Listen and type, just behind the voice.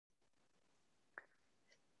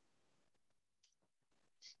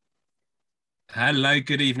Hello,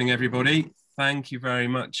 good evening, everybody. Thank you very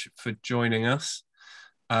much for joining us.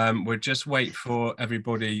 We'll just wait for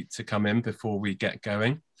everybody to come in before we get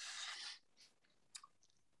going.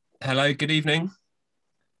 Hello, good evening.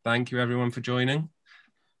 Thank you, everyone, for joining.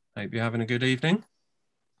 Hope you're having a good evening.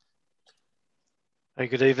 Hey,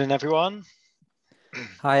 good evening, everyone.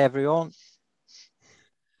 Hi, everyone.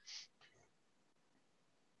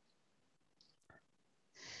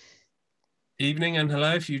 Evening and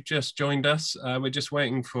hello if you've just joined us. We're just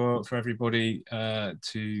waiting for everybody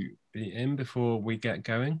to be in before we get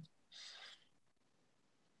going.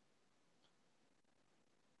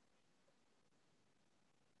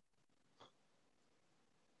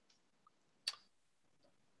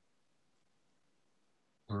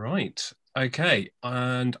 Right, okay,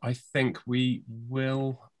 and I think we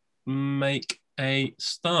will make a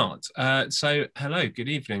start. So hello, good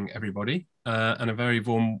evening, everybody. And a very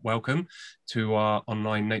warm welcome to our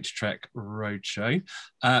online Naturetrek Roadshow.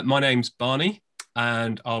 My name's Barney,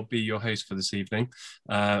 and I'll be your host for this evening.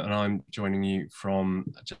 And I'm joining you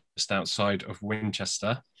from just outside of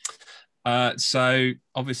Winchester. So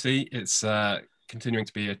obviously it's continuing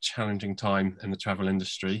to be a challenging time in the travel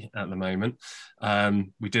industry at the moment.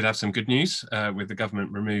 We did have some good news with the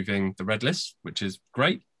government removing the red list, which is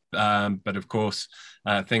great. But of course,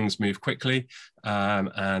 things move quickly.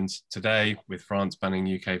 And today, with France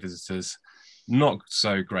banning UK visitors, not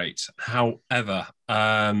so great. However,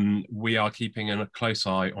 we are keeping a close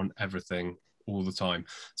eye on everything all the time.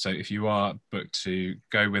 So if you are booked to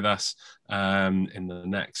go with us in the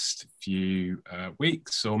next few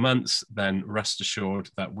weeks or months, then rest assured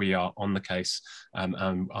that we are on the case, and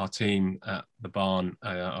our team at the barn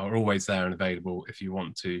are always there and available if you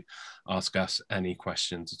want to ask us any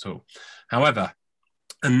questions at all. However,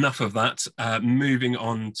 enough of that. Moving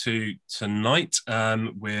on to tonight,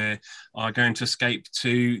 we are going to escape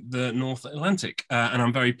to the North Atlantic, and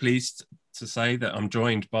I'm very pleased to say that I'm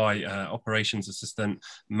joined by Operations Assistant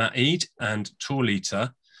Matt Eade and Tour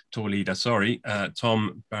Leader,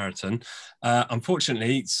 Tom Brereton.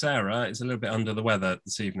 Unfortunately, Sarah is a little bit under the weather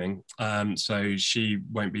this evening, so she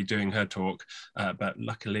won't be doing her talk, but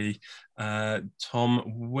luckily Tom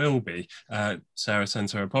will be. Sarah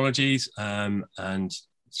sends her apologies, and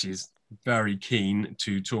she's very keen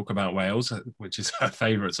to talk about Wales, which is her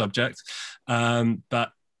favourite subject,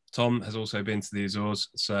 but Tom has also been to the Azores,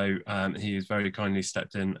 so he has very kindly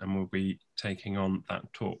stepped in and will be taking on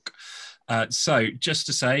that talk. So just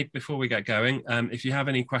to say, before we get going, if you have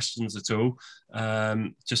any questions at all,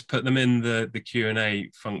 just put them in the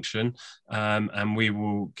Q&A function, and we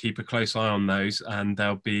will keep a close eye on those, and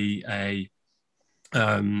there'll be a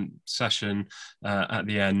session at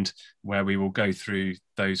the end where we will go through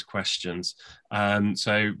those questions.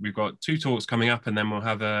 So we've got two talks coming up, and then we'll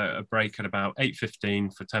have a break at about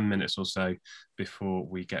 8:15 for 10 minutes or so before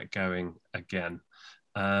we get going again.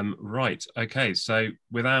 Right, okay, so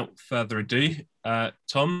without further ado,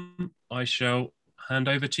 Tom, I shall hand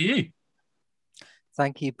over to you.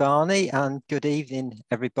 Thank you, Barney, and good evening,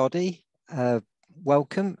 everybody.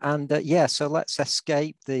 Welcome, and yeah, so let's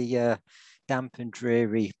escape the damp and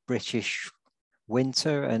dreary British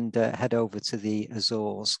winter and head over to the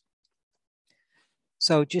Azores.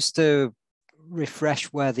 So just to refresh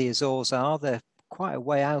where the Azores are, they're quite a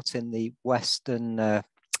way out in the western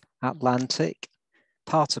Atlantic,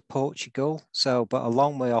 part of Portugal, but a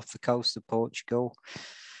long way off the coast of Portugal.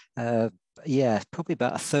 Yeah, probably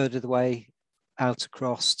about a third of the way out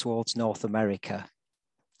across towards North America.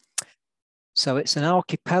 So it's an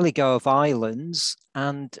archipelago of islands,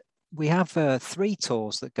 and we have 3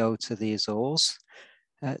 tours that go to the Azores,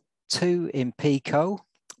 2 in Pico,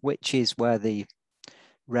 which is where the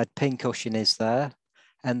red pincushion is there,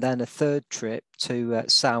 and then a 3rd trip to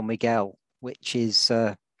São Miguel, which is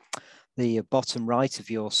the bottom right of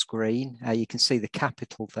your screen. You can see the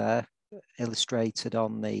capital there illustrated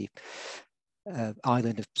on the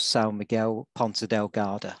island of São Miguel, Ponta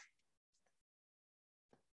Delgada.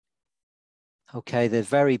 Okay, they're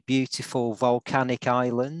very beautiful volcanic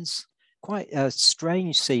islands, quite a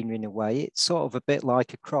strange scenery in a way. It's sort of a bit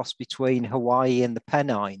like a cross between Hawaii and the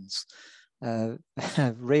Pennines. A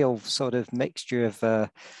real sort of mixture of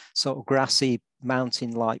sort of grassy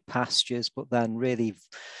mountain-like pastures, but then really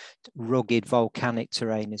rugged volcanic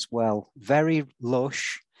terrain as well. Very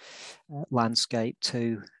lush landscape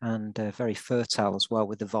too, and very fertile as well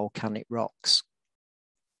with the volcanic rocks.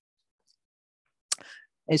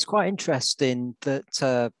 It's quite interesting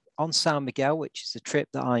that on São Miguel, which is the trip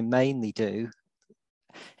that I mainly do,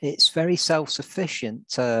 it's very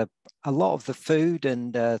self-sufficient. A lot of the food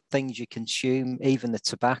and things you consume, even the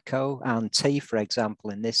tobacco and tea, for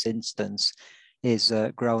example, in this instance, is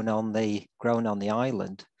grown on the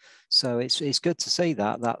island. So it's good to see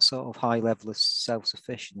that sort of high level of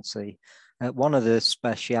self-sufficiency. One of the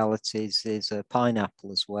specialities is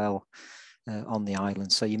pineapple as well on the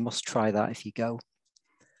island. So you must try that if you go.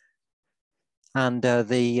 And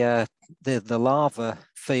the lava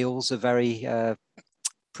fields are very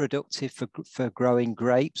productive for growing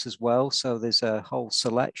grapes as well. So there's a whole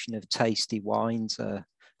selection of tasty wines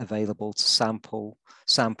available to sample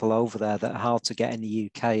over there that are hard to get in the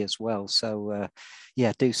UK as well. So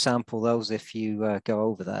yeah, do sample those if you go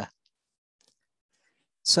over there.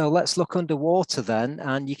 So let's look underwater then,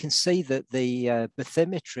 and you can see that the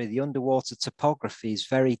bathymetry, the underwater topography, is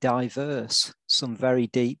very diverse. Some very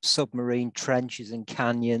deep submarine trenches and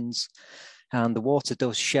canyons, and the water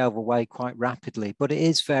does shelve away quite rapidly, but it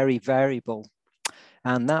is very variable.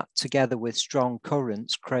 And that, together with strong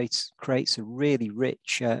currents, creates a really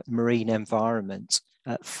rich marine environment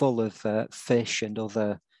full of fish and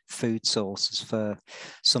other food sources for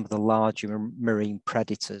some of the larger marine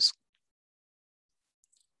predators.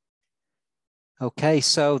 Okay,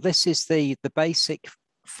 so this is the basic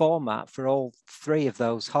format for all three of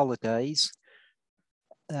those holidays.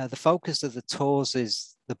 The focus of the tours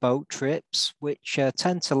is the boat trips, which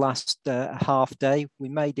tend to last a half day. We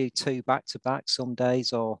may do 2 back-to-back some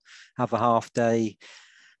days, or have a half day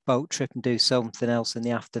boat trip and do something else in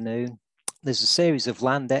the afternoon. There's a series of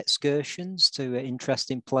land excursions to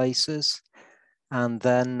interesting places. And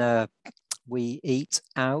then we eat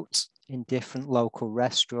out in different local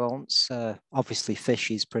restaurants. Obviously,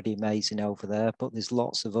 fish is pretty amazing over there, but there's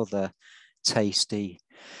lots of other tasty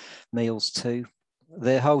meals too.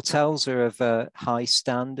 The hotels are of a high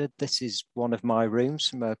standard. This is one of my rooms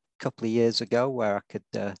from a couple of years ago where I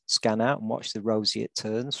could scan out and watch the roseate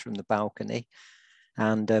terns from the balcony.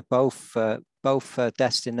 And both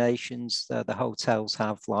destinations, the hotels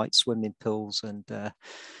have like swimming pools and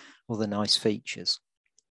other nice features.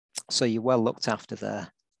 So you're well looked after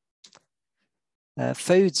there.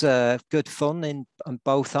 Food's good fun on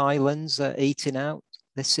both islands, eating out.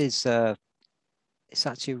 This is it's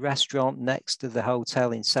actually a restaurant next to the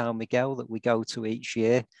hotel in San Miguel that we go to each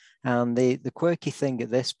year. And the quirky thing at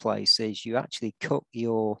this place is you actually cook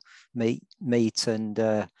your meat and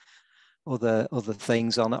other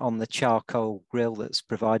things on the charcoal grill that's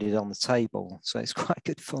provided on the table. So it's quite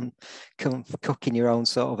good fun cooking your own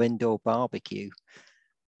sort of indoor barbecue.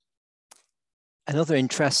 Another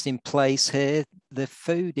interesting place here, the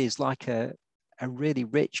food is like a really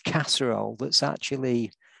rich casserole that's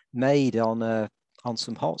actually made on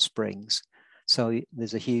some hot springs. So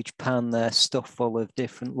there's a huge pan there stuffed full of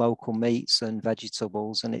different local meats and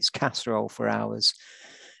vegetables, and it's casserole for hours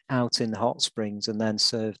out in the hot springs, and then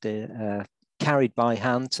served carried by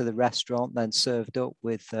hand to the restaurant, then served up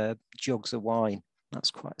with jugs of wine.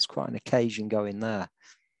 It's quite an occasion going there.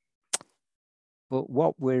 But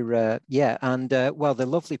what we're, well, they're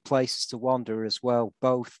lovely places to wander as well.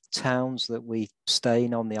 Both towns that we stay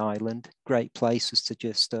in on the island, great places to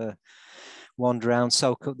just wander around,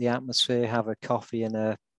 soak up the atmosphere, have a coffee and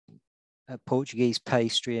a Portuguese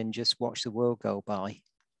pastry, and just watch the world go by.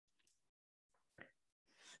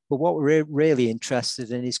 But what we're really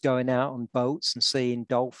interested in is going out on boats and seeing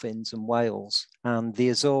dolphins and whales. And the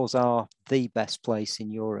Azores are the best place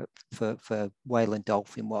in Europe for whale and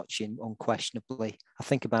dolphin watching, unquestionably. I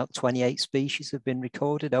think about 28 species have been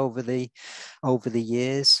recorded over the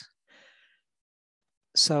years.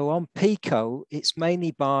 So on Pico, it's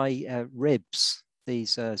mainly by ribs,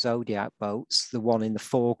 these Zodiac boats, the one in the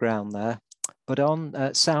foreground there. But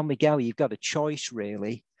on San Miguel, you've got a choice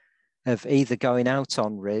really of either going out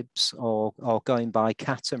on ribs or going by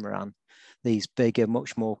catamaran, these bigger,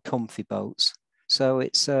 much more comfy boats. So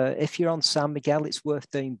it's if you're on San Miguel, it's worth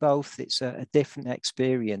doing both. It's a different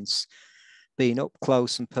experience, being up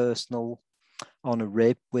close and personal on a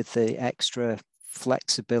rib with the extra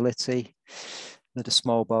flexibility that a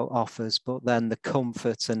small boat offers, but then the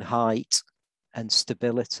comfort and height and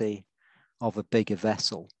stability of a bigger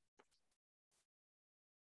vessel.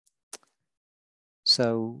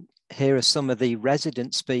 So here are some of the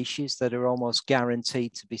resident species that are almost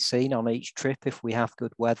guaranteed to be seen on each trip if we have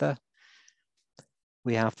good weather.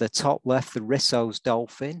 We have the top left, the Risso's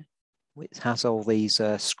dolphin, which has all these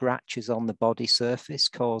scratches on the body surface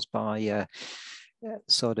caused by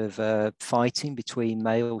sort of fighting between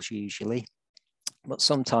males usually, but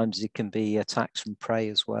sometimes it can be attacks from prey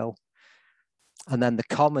as well. And then the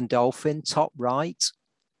common dolphin, top right,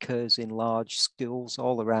 occurs in large schools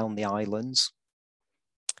all around the islands.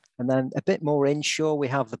 And then a bit more inshore, we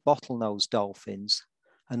have the bottlenose dolphins,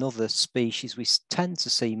 another species we tend to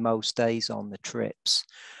see most days on the trips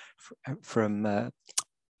from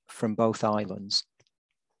from both islands.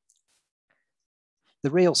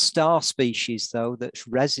 The real star species, though, that's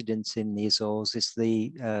resident in the Azores is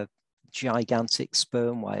the gigantic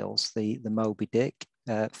sperm whales, the Moby Dick,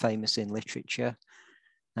 famous in literature.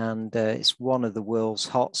 And it's one of the world's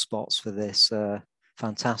hotspots for this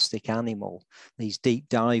fantastic animal. These deep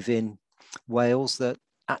diving whales that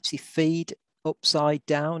actually feed upside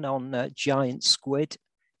down on giant squid,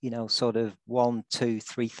 you know, sort of 1, 2,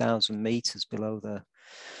 3,000 meters below the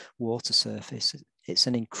water surface. It's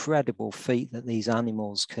an incredible feat that these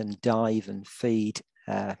animals can dive and feed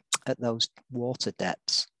at those water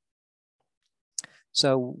depths.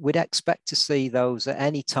 So we'd expect to see those at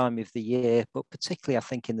any time of the year, but particularly I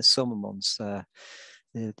think in the summer months,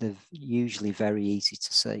 they're usually very easy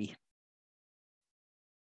to see.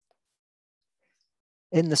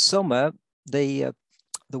 In the summer, the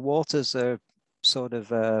waters are sort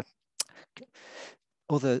of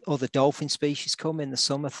other dolphin species come in the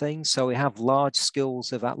summer thing. So we have large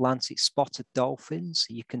schools of Atlantic spotted dolphins.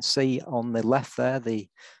 You can see on the left there the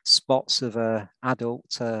spots of an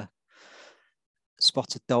adult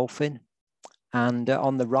spotted dolphin. And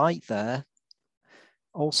on the right there,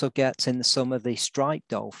 also gets in the summer the striped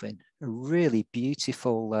dolphin, a really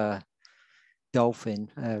beautiful dolphin,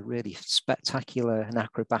 really spectacular and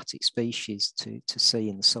acrobatic species to see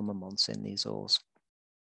in the summer months in the Azores.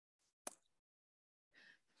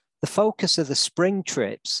 The focus of the spring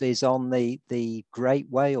trips is on the great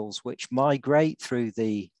whales which migrate through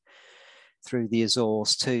the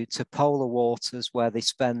Azores to polar waters, where they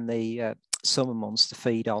spend the summer months to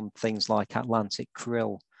feed on things like Atlantic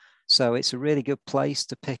krill. So it's a really good place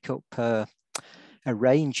to pick up a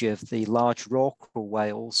range of the large rorqual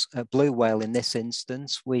whales. Blue whale in this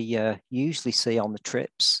instance, we usually see on the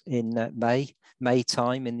trips in May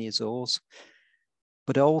time in the Azores.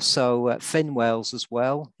 But also fin whales as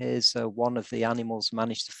well is one of the animals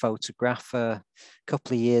managed to photograph a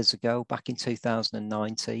couple of years ago, back in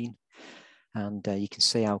 2019. And you can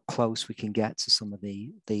see how close we can get to some of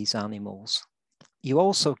these animals. You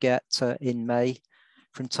also get in May,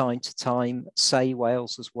 from time to time, sei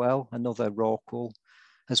whales as well, another rorqual,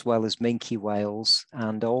 as well as minke whales,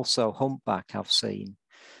 and also humpback I've seen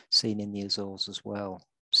in the Azores as well.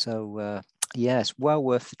 So yeah, it's well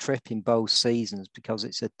worth the trip in both seasons because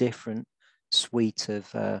it's a different suite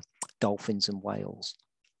of dolphins and whales.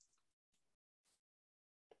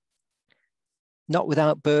 Not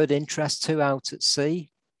without bird interest too out at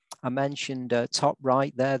sea. I mentioned top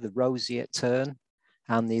right there, the roseate tern,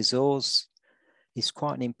 and the Azores is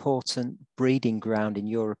quite an important breeding ground in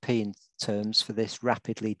European terms for this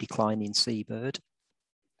rapidly declining seabird.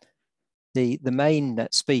 The main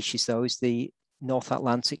species though is the North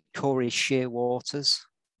Atlantic Cory's shearwaters,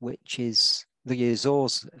 which is the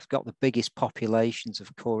Azores have got the biggest populations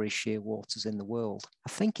of Cory's shearwaters in the world. I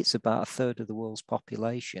think it's about 1/3 of the world's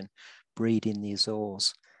population breed in the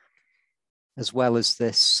Azores, as well as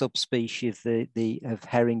this subspecies of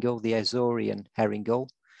herringull, the Azorean herringull.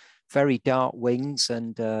 Very dark wings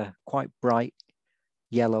and quite bright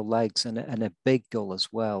yellow legs, and a big gull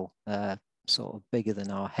as well, sort of bigger than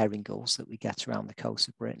our herringgulls that we get around the coast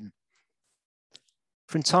of Britain.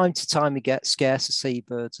 From time to time, we get scarcer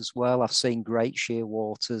seabirds as well. I've seen great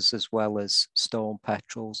shearwaters as well as storm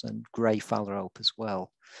petrels and grey phalarope as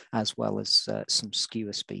well as some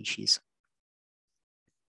skua species.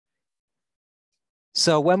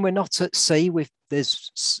 So when we're not at sea,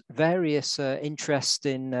 there's various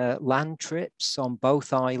interesting land trips on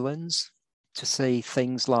both islands to see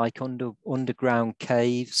things like underground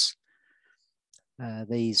caves,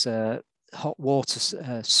 these hot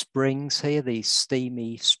water springs here, these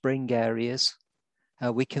steamy spring areas.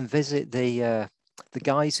 We can visit the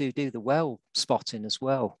guys who do the whale spotting as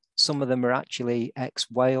well. Some of them are actually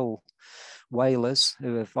whalers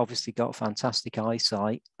who have obviously got fantastic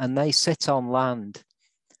eyesight, and they sit on land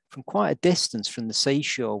from quite a distance from the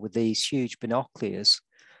seashore with these huge binoculars,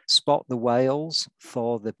 spot the whales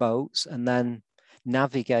for the boats, and then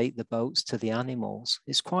navigate the boats to the animals.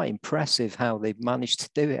 It's quite impressive how they've managed to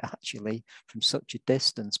do it actually from such a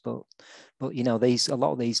distance. But you know, a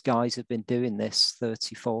lot of these guys have been doing this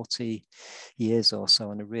 30, 40 years or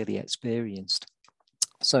so and are really experienced.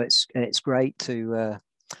 So it's great to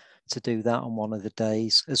do that on one of the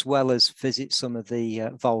days, as well as visit some of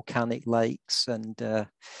the volcanic lakes and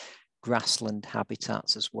grassland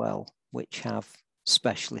habitats as well, which have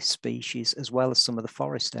specialist species, as well as some of the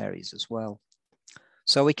forest areas as well.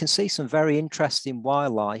 So we can see some very interesting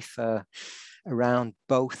wildlife around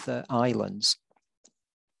both islands.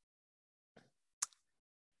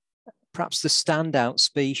 Perhaps the standout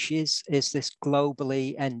species is this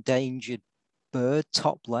globally endangered bird,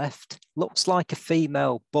 top left. Looks like a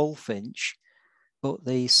female bullfinch, but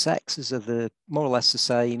the sexes are more or less the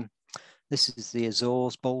same. This is the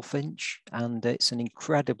Azores bullfinch, and it's an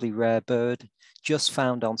incredibly rare bird, just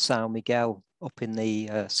found on São Miguel up in the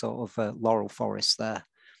laurel forest there.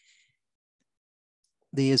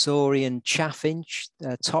 The Azorean chaffinch,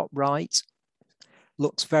 top right,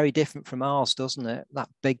 looks very different from ours, doesn't it? That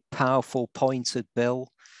big, powerful, pointed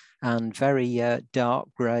bill and very dark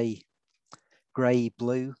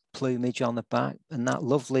grey-blue plumage on the back, and that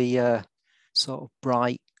lovely sort of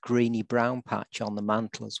bright greeny brown patch on the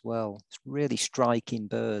mantle as well. It's really striking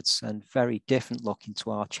birds and very different looking to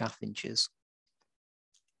our chaffinches.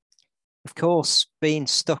 Of course, being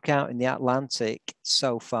stuck out in the Atlantic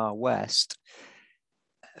so far west,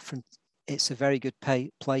 it's a very good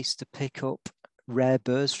place to pick up rare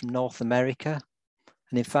birds from North America.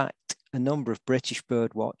 And in fact, a number of British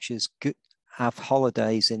bird watchers have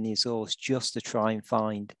holidays in the Azores just to try and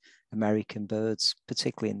find American birds,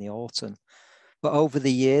 particularly in the autumn. But over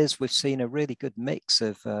the years, we've seen a really good mix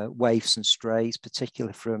of waifs and strays,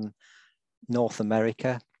 particularly from North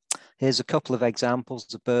America. Here's a couple of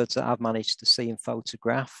examples of birds that I've managed to see and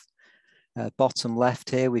photograph. Bottom left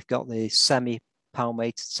here, we've got the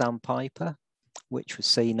semi-palmated sandpiper, which was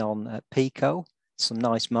seen on Pico. Some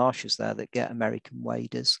nice marshes there that get American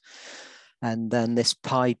waders. And then this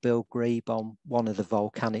pied-billed grebe on one of the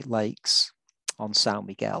volcanic lakes on São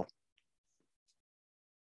Miguel.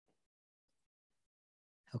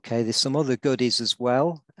 Okay, there's some other goodies as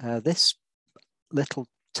well. This little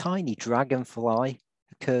tiny dragonfly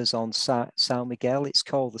occurs on São Miguel. It's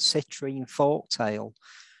called the citrine forktail,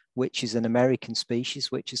 which is an American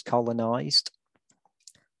species which is colonized.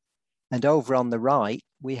 And over on the right,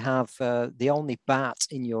 we have the only bat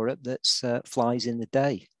in Europe that flies in the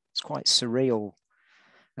day. It's quite surreal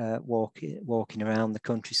walking around the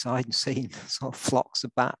countryside and seeing sort of flocks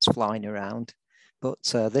of bats flying around. But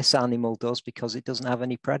this animal does because it doesn't have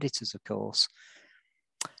any predators, of course.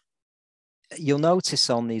 You'll notice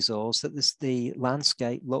on these Azores that the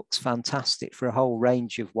landscape looks fantastic for a whole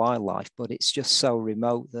range of wildlife, but it's just so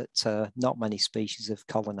remote that not many species have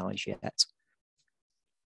colonized yet.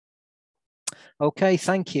 Okay,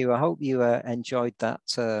 thank you. I hope you enjoyed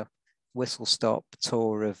that whistle-stop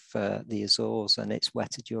tour of the Azores, and it's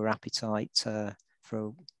whetted your appetite for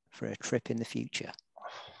a trip in the future.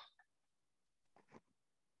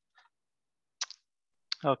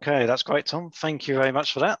 Okay, that's great, Tom. Thank you very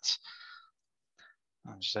much for that.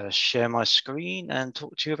 I'll just share my screen and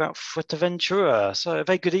talk to you about Fuerteventura. So a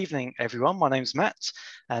very good evening, everyone. My name's Matt,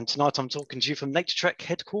 and tonight I'm talking to you from Naturetrek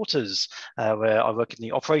headquarters, where I work in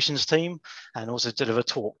the operations team and also deliver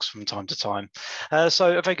talks from time to time.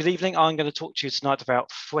 So a very good evening. I'm going to talk to you tonight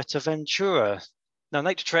about Fuerteventura. Now,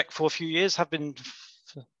 Naturetrek for a few years we have been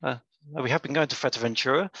going to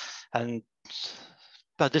Fuerteventura,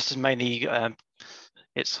 but this is mainly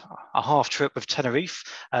it's a half trip with Tenerife,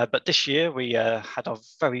 but this year we had our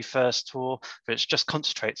very first tour, which just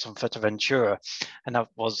concentrates on Fuerteventura, and that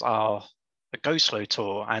was our go slow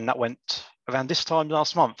tour, and that went around this time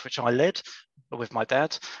last month, which I led with my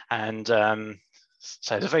dad, and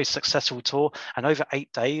so it's a very successful tour, and over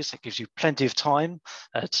 8 days it gives you plenty of time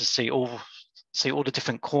to see all the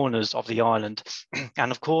different corners of the island,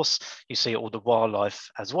 and of course you see all the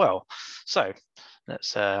wildlife as well. So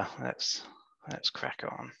let's crack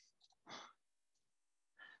on.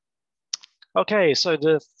 Okay, so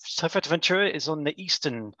Fuerteventura is on the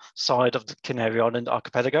eastern side of the Canary Island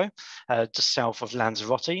archipelago, just south of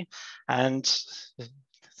Lanzarote, and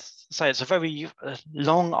so it's a very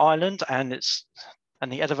long island,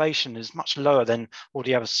 and the elevation is much lower than all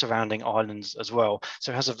the other surrounding islands as well.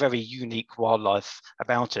 So it has a very unique wildlife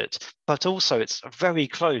about it, but also it's very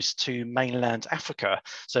close to mainland Africa.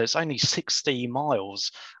 So it's only 60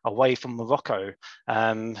 miles away from Morocco.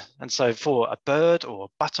 And so for a bird or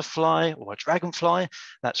a butterfly or a dragonfly,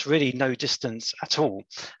 that's really no distance at all.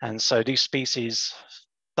 And so these species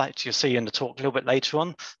that you'll see in the talk a little bit later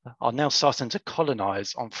on are now starting to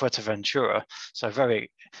colonize on Fuerteventura. So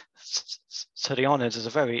the island is a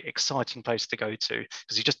very exciting place to go to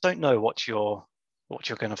because you just don't know what you're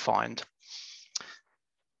going to find.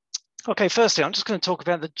 Okay, firstly, I'm just going to talk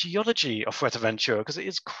about the geology of Fuerteventura because it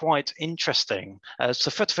is quite interesting. So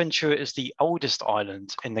Fuerteventura is the oldest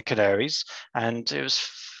island in the Canaries, and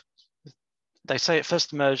they say it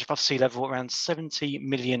first emerged above sea level around 70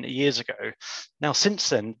 million years ago. Now, since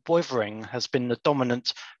then, weathering has been the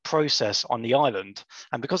dominant process on the island.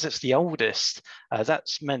 And because it's the oldest,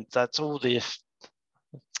 that's meant that all the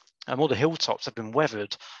hilltops have been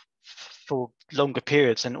weathered for longer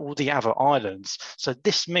periods than all the other islands. So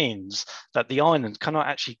this means that the island cannot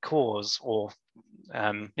actually cause or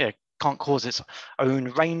yeah, can't cause its own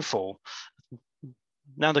rainfall.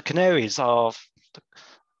 Now the Canaries are,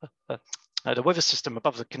 the weather system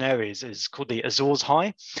above the Canaries is called the Azores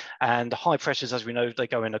High, and the high pressures, as we know, they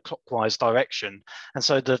go in a clockwise direction. And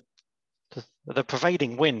so the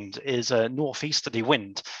prevailing wind is a northeasterly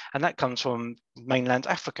wind, and that comes from mainland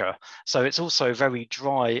Africa. So it's also very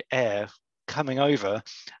dry air coming over,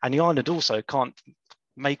 and the island also can't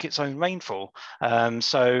make its own rainfall.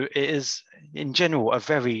 So it is, in general, a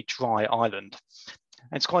very dry island.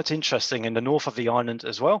 It's quite interesting in the north of the island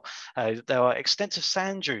as well. There are extensive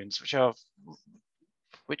sand dunes which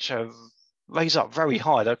are raised up very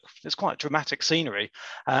high. It's quite dramatic scenery,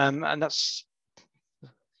 and that's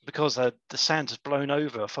because the sand has blown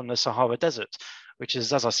over from the Sahara Desert, which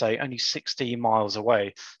is, as I say, only 60 miles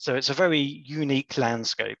away. So it's a very unique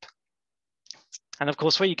landscape. And of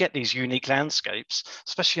course, where you get these unique landscapes,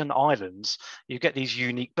 especially on islands, you get these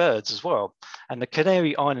unique birds as well. And the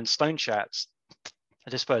Canary Island stonechat,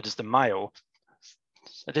 this bird is the male.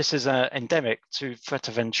 This is endemic to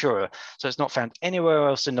Fuerteventura, so it's not found anywhere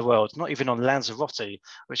else in the world, not even on Lanzarote,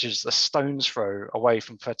 which is a stone's throw away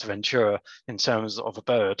from Fuerteventura in terms of a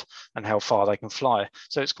bird and how far they can fly.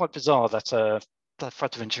 So it's quite bizarre that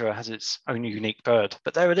Fuerteventura has its own unique bird,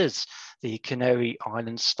 but there it is, the Canary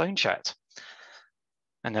Island stonechat.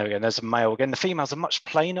 And there we go, there's a male again. The females are much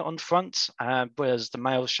plainer on front, whereas the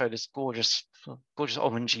males show this gorgeous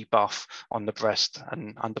orangey buff on the breast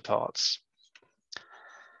and underparts.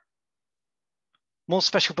 More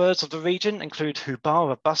special birds of the region include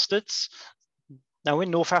Hubara bustards. Now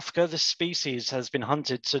in North Africa, this species has been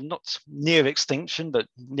hunted to not near extinction, but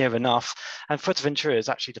near enough. And Fuerteventura is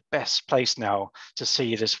actually the best place now to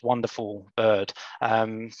see this wonderful bird.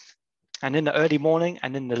 And in the early morning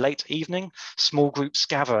and in the late evening, small groups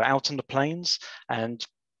gather out on the plains. And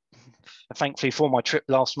thankfully for my trip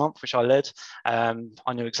last month, which I led, I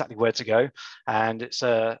knew exactly where to go. And it's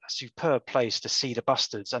a superb place to see the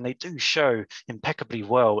bustards. And they do show impeccably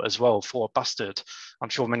well as well for a bustard. I'm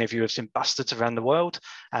sure many of you have seen bustards around the world,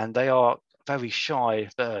 and they are very shy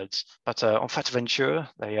birds. But on Fuerteventura,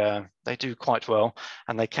 they do quite well,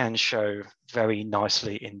 and they can show very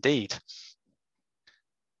nicely indeed.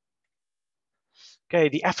 Okay,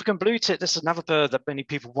 the African blue tit, this is another bird that many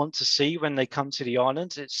people want to see when they come to the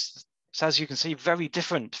island. It's as you can see, very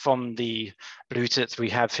different from the blue tits we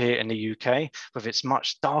have here in the UK, with its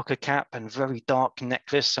much darker cap and very dark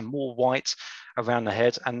necklace and more white around the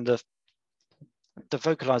head. And the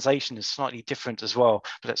vocalization is slightly different as well,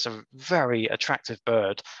 but it's a very attractive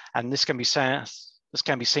bird. And this can be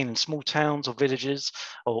seen in small towns or villages,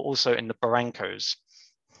 or also in the barrancos.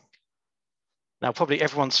 Now, probably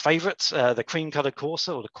everyone's favorite, the cream-colored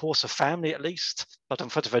courser, or the courser family at least, but on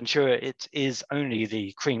Fuerteventura, it is only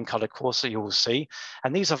the cream-colored courser you will see.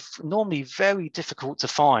 And these are normally very difficult to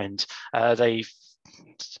find. They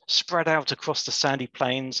spread out across the sandy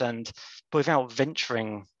plains, and without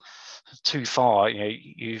venturing too far,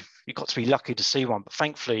 you've got to be lucky to see one. But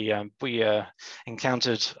thankfully, we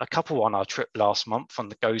encountered a couple on our trip last month on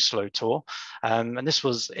the Go Slow tour, and this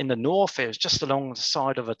was in the north. It was just along the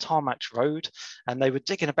side of a tarmac road, and they were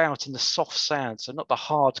digging about in the soft sand, so not the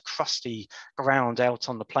hard, crusty ground out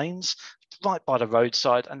on the plains, right by the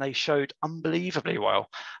roadside, and they showed unbelievably well.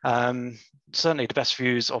 Certainly the best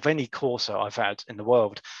views of any courser I've had in the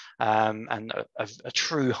world, and a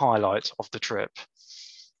true highlight of the trip.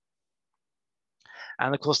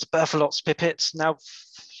 And of course, the Berthelot's pipit. Now,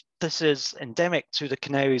 this is endemic to the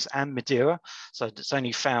Canaries and Madeira, so it's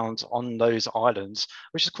only found on those islands,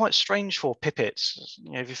 which is quite strange for pipits.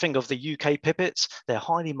 If you think of the UK pipits, they're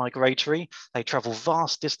highly migratory. They travel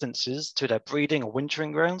vast distances to their breeding or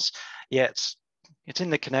wintering grounds, yet it's in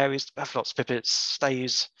the Canaries, the Berthelot's pipit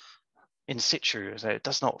stays in situ. So it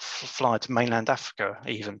does not fly to mainland Africa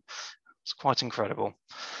even. It's quite incredible.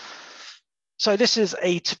 So this is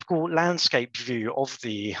a typical landscape view of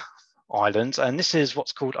the island, and this is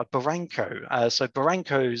what's called a barranco. So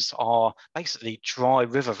barrancos are basically dry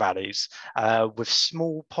river valleys with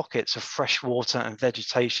small pockets of fresh water and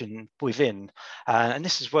vegetation within. And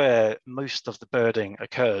this is where most of the birding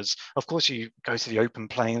occurs. Of course, you go to the open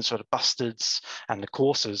plains for the bustards and the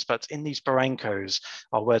coursers, but in these barrancos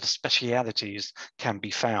are where the specialities can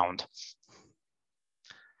be found.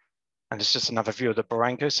 And it's just another view of the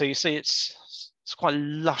barranco. So you see it's quite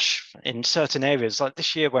lush in certain areas. Like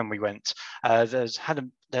this year when we went, there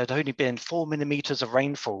had only been 4 millimeters of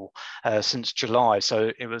rainfall since July.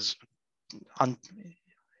 So it was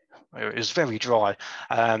very dry.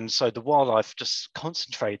 So the wildlife just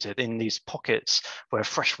concentrated in these pockets where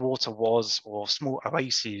fresh water was, or small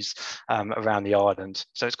oases around the island.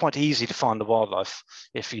 So it's quite easy to find the wildlife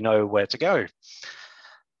if you know where to go.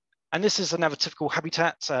 And this is another typical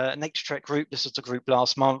habitat, Naturetrek group. This was the group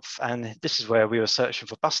last month, and this is where we were searching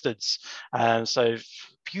for bustards. So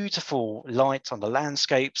beautiful light on the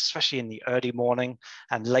landscapes, especially in the early morning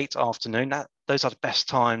and late afternoon. Those are the best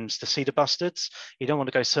times to see the bustards. You don't want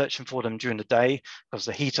to go searching for them during the day because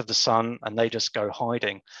the heat of the sun, and they just go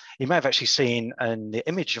hiding. You may have actually seen in the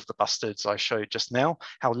image of the bustards I showed just now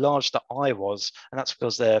how large the eye was, and that's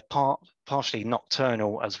because they're partially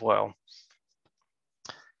nocturnal as well.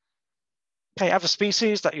 Okay, other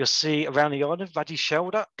species that you'll see around the island, ruddy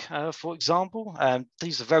shelduck, for example.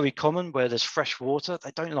 These are very common where there's fresh water.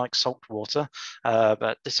 They don't like salt water,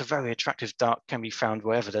 but it's a very attractive duck, can be found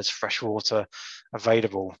wherever there's fresh water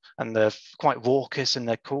available. And they're quite raucous in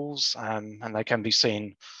their calls, and they can be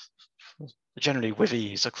seen generally with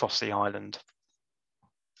ease across the island.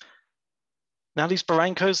 Now, these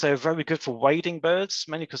barrancos, they're very good for wading birds,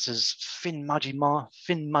 mainly because there's thin, muddy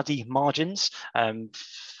margins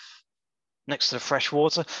next to the fresh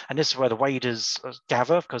water, and this is where the waders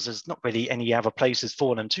gather because there's not really any other places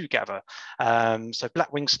for them to gather. So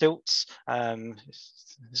black-winged stilts,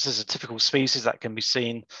 this is a typical species that can be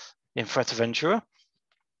seen in Fuerteventura.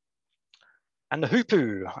 And the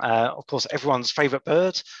hoopoe, of course, everyone's favorite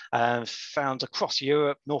bird, found across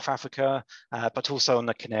Europe, North Africa, but also on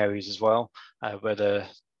the Canaries as well, where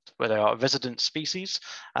they are resident species.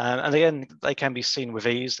 And again, they can be seen with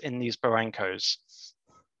ease in these barrancos.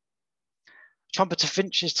 Trumpeter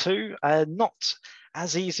finches too, not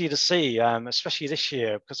as easy to see, especially this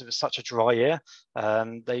year because it was such a dry year.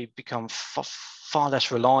 They become far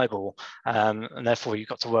less reliable, and therefore you've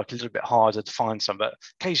got to work a little bit harder to find some. But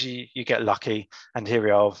occasionally you get lucky, and here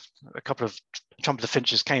we are. A couple of trumpeter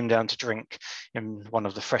finches came down to drink in one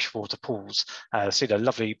of the freshwater pools. See the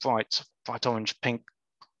lovely bright orange pink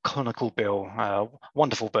conical bill,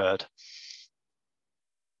 wonderful bird.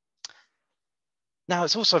 Now,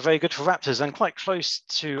 it's also very good for raptors, and quite close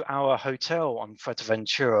to our hotel on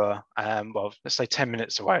Fuerteventura, well, let's say 10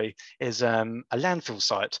 minutes away, is a landfill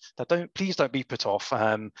site. Please don't be put off.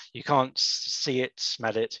 You can't see it,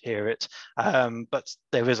 smell it, hear it, but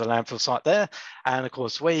there is a landfill site there. And of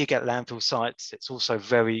course, where you get landfill sites, it's also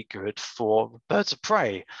very good for birds of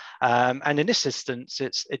prey. And in this instance,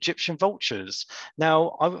 it's Egyptian vultures.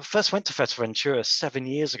 Now, I first went to Fuerteventura 7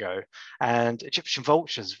 years ago, and Egyptian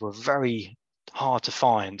vultures were very hard to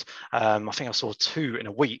find. I think I saw 2 in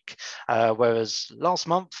a week, whereas last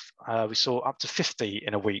month we saw up to 50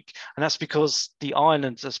 in a week, and that's because the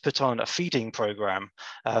island has put on a feeding program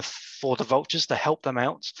for the vultures to help them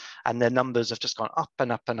out, and their numbers have just gone up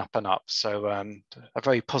and up and up and up. So a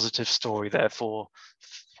very positive story there for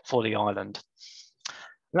the island.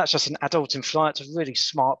 And that's just an adult in flight. It's a really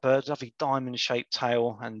smart bird, lovely diamond-shaped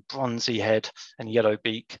tail and bronzy head and yellow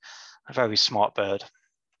beak. A very smart bird.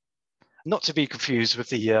 Not to be confused with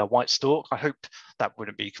the white stork. I hope that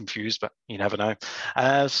wouldn't be confused, but you never know.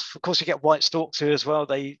 Of course, you get white storks here as well.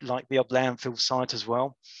 They like the odd landfill site as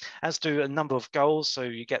well, as do a number of gulls. So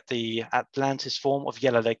you get the Atlantis form of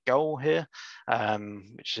yellow-legged gull here,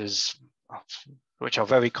 which are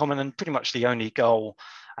very common and pretty much the only gull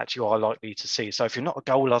that you are likely to see. So if you're not a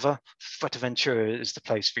gull lover, Fuerteventura is the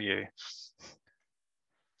place for you.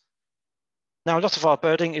 Now, a lot of our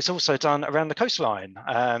birding is also done around the coastline,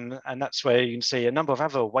 and that's where you can see a number of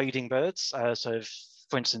other wading birds. So,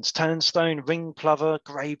 for instance, turnstone, ring plover,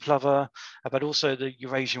 grey plover, but also the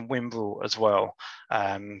Eurasian whimbrel as well.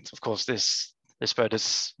 Of course, this bird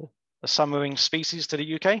is a summering species to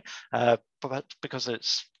the UK, but because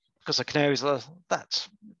the Canaries are that's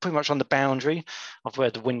pretty much on the boundary of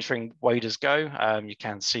where the wintering waders go, you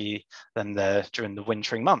can see them there during the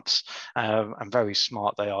wintering months, and very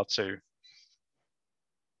smart they are too.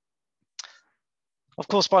 Of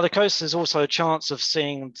course, by the coast, there's also a chance of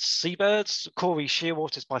seeing seabirds. Cory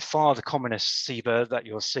shearwater is by far the commonest seabird that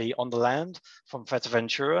you'll see on the land from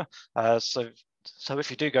Fuerteventura. So if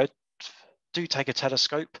you do go, do take a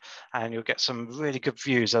telescope, and you'll get some really good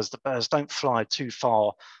views as the birds don't fly too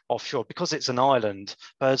far offshore. Because it's an island,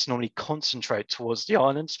 birds normally concentrate towards the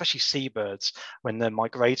island, especially seabirds, when they're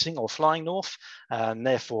migrating or flying north, and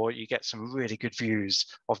therefore you get some really good views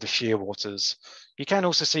of the shearwaters. You can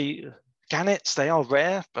also see gannets. They are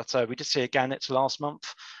rare, but we did see a gannet last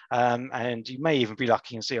month, and you may even be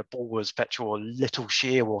lucky and see a Bulwer's petrel or little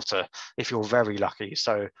shearwater if you're very lucky.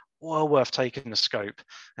 So well worth taking the scope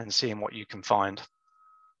and seeing what you can find.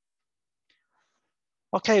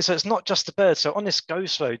 Okay, so it's not just the birds. So on this Go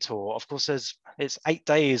Slow tour, of course, it's 8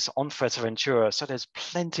 days on Fuerteventura, so there's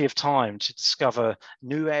plenty of time to discover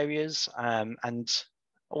new areas and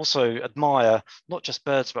also admire not just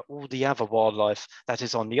birds, but all the other wildlife that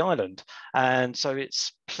is on the island. And so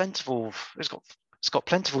it's plentiful. It's got It's got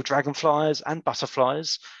plentiful dragonflies and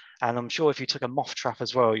butterflies. And I'm sure if you took a moth trap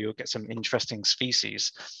as well, you'll get some interesting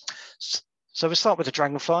species. So we'll start with the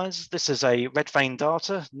dragonflies. This is a red-veined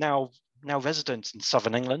darter, now resident in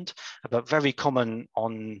southern England, but very common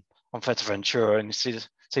on Fuerteventura. And you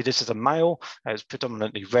see this is a male. It's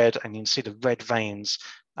predominantly red, and you can see the red veins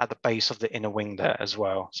at the base of the inner wing there as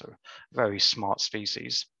well. So very smart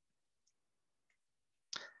species.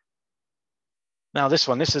 Now this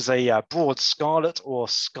is a broad scarlet or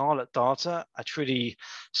scarlet darter, a truly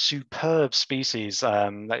superb species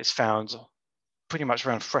that is found pretty much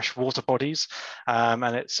around fresh water bodies, and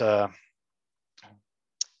it's a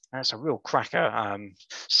real cracker.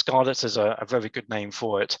 Scarlet is a very good name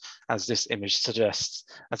for it, as this image suggests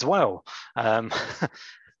as well.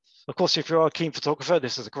 Of course, if you are a keen photographer,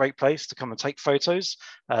 this is a great place to come and take photos.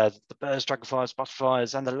 The birds, dragonflies,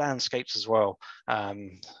 butterflies, and the landscapes as well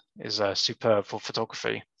is superb for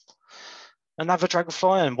photography. Another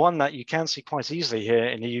dragonfly, and one that you can see quite easily here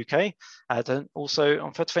in the UK, and also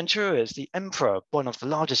on Fuerteventura, is the emperor, one of the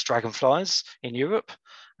largest dragonflies in Europe,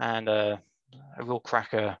 and a real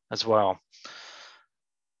cracker as well.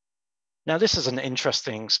 Now, this is an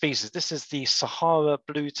interesting species. This is the Sahara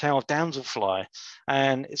blue-tailed damselfly,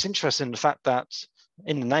 and it's interesting in the fact that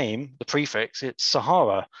in the name, the prefix, it's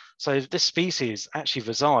Sahara. So this species actually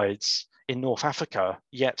resides in North Africa,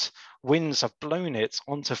 yet winds have blown it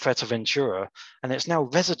onto Fuerteventura, and it's now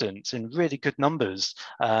resident in really good numbers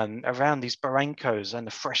around these barrancos and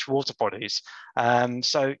the freshwater bodies.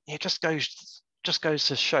 So it just goes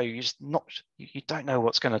to show you don't know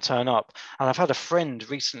what's going to turn up. And I've had a friend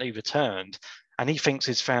recently returned, and he thinks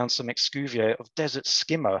he's found some excuviae of desert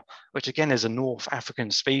skimmer, which again is a North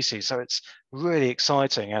African species. So it's really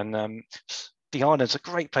exciting, and the island's a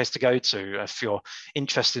great place to go to if you're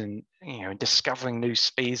interested in, in discovering new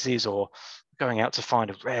species or going out to find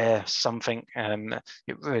a rare something.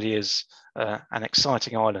 It really is an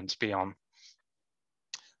exciting island to be on.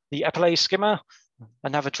 The epaulet skimmer,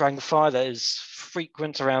 another dragonfly that is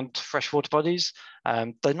frequent around freshwater bodies.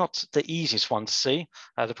 They're not the easiest one to see.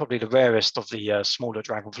 They're probably the rarest of the smaller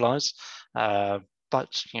dragonflies,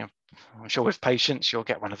 but I'm sure with patience you'll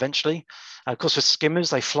get one eventually. Of course, with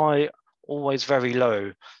skimmers, they fly always very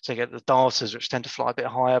low. So you get the darters, which tend to fly a bit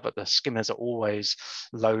higher, but the skimmers are always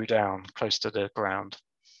low down, close to the ground.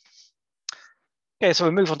 Okay, so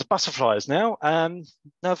we move on to butterflies now.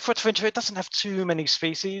 Now, Fuerteventura, it doesn't have too many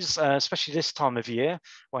species, especially this time of year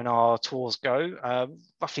when our tours go,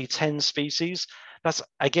 roughly 10 species. That's,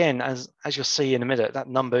 again, as you'll see in a minute, that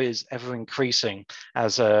number is ever increasing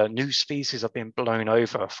as new species are being blown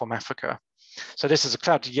over from Africa. So this is a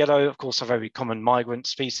clouded yellow, of course, a very common migrant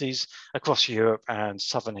species across Europe and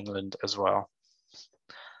southern England as well.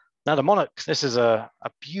 Now the monarch, this is a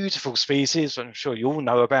beautiful species I'm sure you all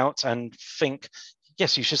know about and think,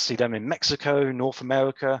 yes, you should see them in Mexico, North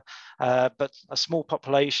America, but a small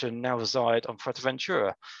population now reside on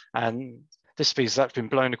Fuerteventura. And this species has been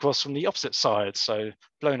blown across from the opposite side, so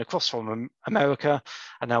blown across from America,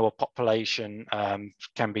 and now a population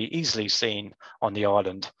can be easily seen on the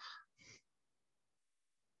island.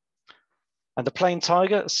 And the plain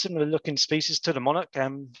tiger, a similar looking species to the monarch,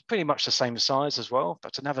 pretty much the same size as well,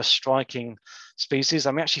 but another striking species.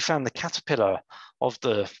 And we actually found the caterpillar of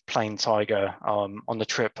the plain tiger on the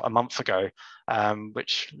trip a month ago,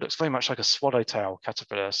 which looks very much like a swallowtail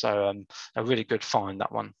caterpillar. So a really good find,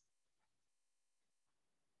 that one.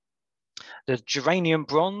 The geranium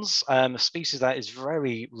bronze, a species that is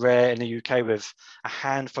very rare in the UK, with a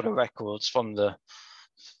handful of records from the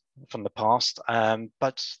past,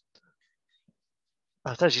 but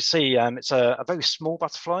as you see, it's a very small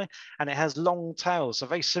butterfly, and it has long tails, so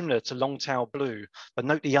very similar to long-tail blue. But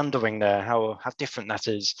note the underwing there, how different that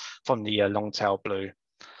is from the long-tail blue.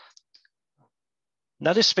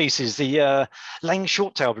 Now this species, the Lang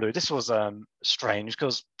short-tail blue, this was strange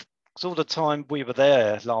because all the time we were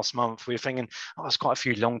there last month, we were thinking, oh, there's quite a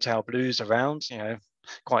few long-tail blues around,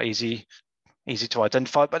 quite easy to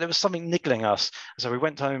identify, but there was something niggling us. So we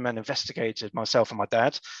went home and investigated, myself and my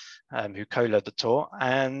dad, who co-led the tour,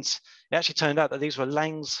 and it actually turned out that these were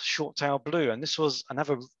Lang's short-tail blue, and this was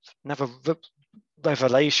another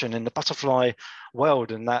revelation in the butterfly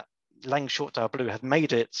world, and that Lang short-tail blue had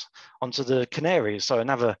made it onto the Canaries, so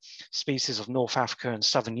another species of North Africa and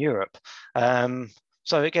Southern Europe.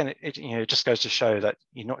 So again, it just goes to show that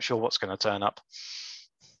you're not sure what's going to turn up.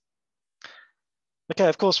 Okay,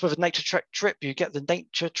 of course, with a Naturetrek trip, you get the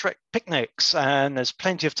Naturetrek picnics, and there's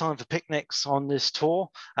plenty of time for picnics on this tour.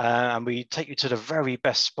 And we take you to the very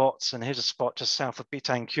best spots. And here's a spot just south of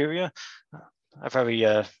Betancurria, a very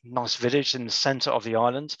nice village in the center of the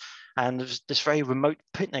island. And there's this very remote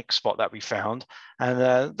picnic spot that we found.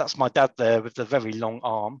 And that's my dad there with the very long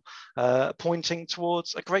arm pointing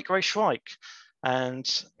towards a great grey shrike. And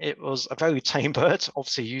it was a very tame bird,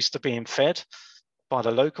 obviously used to being fed by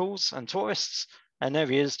the locals and tourists. And there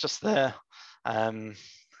he is just there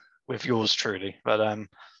with yours truly. But a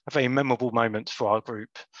very memorable moment for our group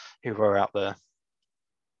who were out there.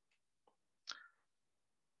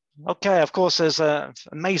 Okay, of course, there's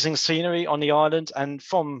amazing scenery on the island, and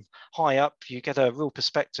from high up, you get a real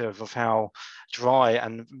perspective of how dry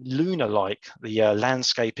and lunar-like the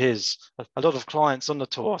landscape is. A lot of clients on the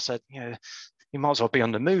tour said, you know, you might as well be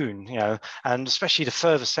on the moon, you know, and especially the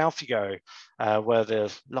further south you go, where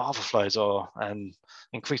the lava flows are and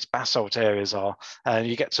increased basalt areas are, and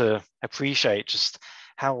you get to appreciate just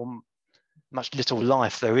how much little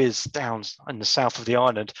life there is down in the south of the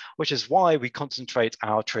island, which is why we concentrate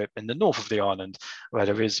our trip in the north of the island, where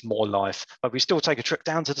there is more life. But we still take a trip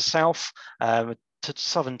down to the south, to the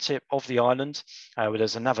southern tip of the island, where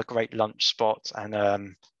there's another great lunch spot and a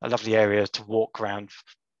lovely area to walk around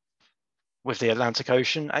with the Atlantic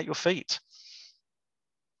Ocean at your feet.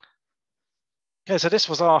 Okay, so this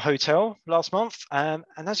was our hotel last month, and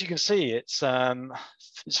as you can see, it's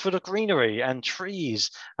full of greenery and trees,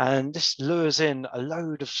 and this lures in a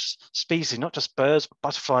load of species, not just birds, but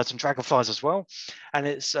butterflies and dragonflies as well. And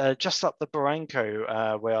it's just up the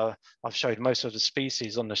barranco where I've showed most of the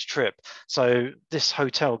species on this trip. So this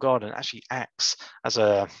hotel garden actually acts as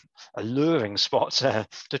a luring spot to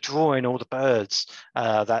draw in all the birds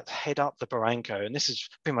that head up the barranco, and this is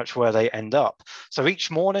pretty much where they end up. So each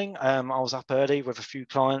morning I was up early with a few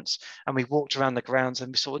clients, and we walked around the grounds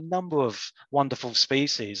and we saw a number of wonderful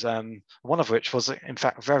species, one of which was in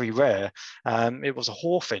fact very rare. It was a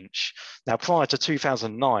hawfinch. Now, prior to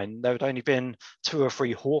 2009, there had only been 2 or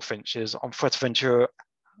 3 hawfinches on Fuerteventura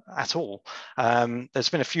at all. There's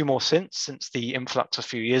been a few more since the influx a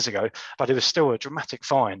few years ago, but it was still a dramatic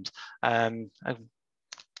find.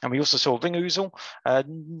 And we also saw ring ouzel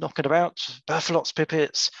knocking about, bertholot's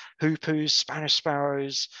pipits, hoopoes, Spanish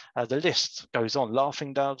sparrows, the list goes on,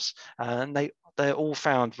 laughing doves, and they're all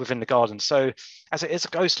found within the garden. So as it is a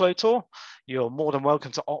go slow tour, you're more than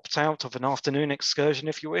welcome to opt out of an afternoon excursion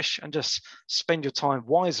if you wish, and just spend your time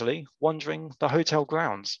wisely wandering the hotel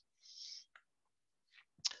grounds.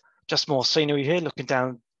 Just more scenery here, looking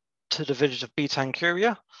down to the village of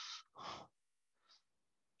Betancuria,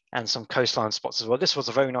 and some coastline spots as well. This was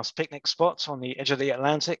a very nice picnic spot on the edge of the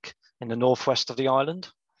Atlantic in the northwest of the island.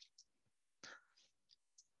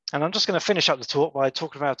 And I'm just going to finish up the talk by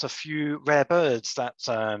talking about a few rare birds that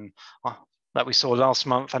we saw last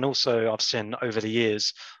month, and also I've seen over the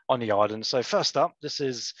years on the island. So first up, this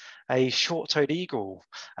is a short-toed eagle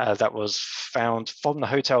that was found from the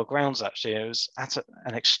hotel grounds. Actually, it was at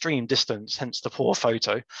an extreme distance, hence the poor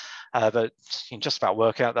photo, but you can just about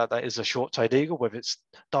work out that that is a short-toed eagle with its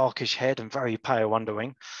darkish head and very pale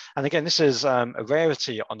underwing. And again, this is a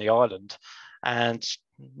rarity on the island, and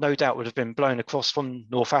no doubt would have been blown across from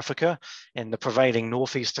North Africa in the prevailing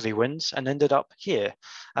northeasterly winds and ended up here.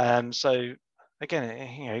 So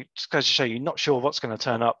again, you know, just goes to show you, not sure what's going to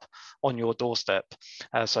turn up on your doorstep.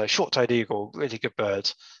 So short-toed eagle, really good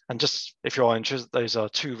bird. And just if you're interested, those are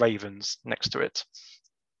 2 ravens next to it.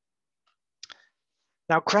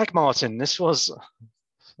 Now, crag martin, this was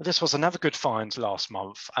another good find last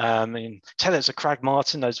month. I mean, tell it's a crag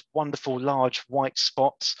martin, those wonderful large white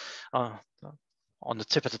spots on the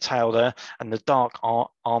tip of the tail there, and the dark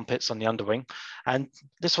armpits on the underwing. And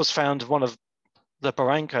this was found in one of the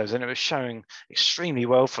barrancos, and it was showing extremely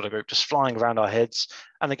well for the group, just flying around our heads.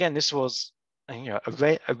 And again, this was, you know,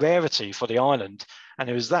 a rarity for the island, and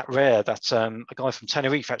it was that rare that a guy from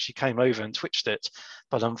Tenerife actually came over and twitched it,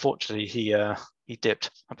 but unfortunately he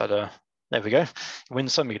dipped. But there we go, you win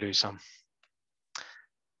some, you lose some.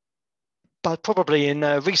 But probably in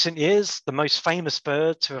recent years, the most famous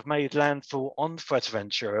bird to have made landfall on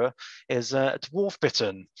Fuerteventura is dwarf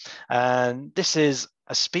bittern. And this is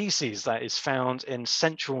a species that is found in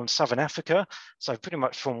Central and Southern Africa. So pretty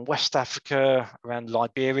much from West Africa, around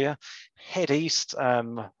Liberia, head east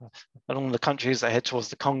along the countries that head towards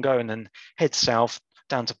the Congo, and then head south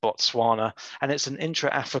down to Botswana. And it's an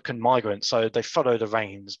intra-African migrant, so they follow the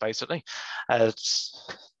rains, basically.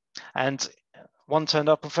 And one turned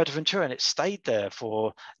up on Fuerteventura, and it stayed there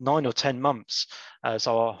for 9 or 10 months.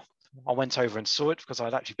 So I went over and saw it because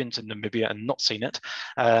I'd actually been to Namibia and not seen it.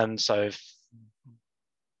 So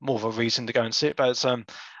more of a reason to go and see it. But it's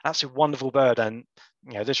absolutely wonderful bird, and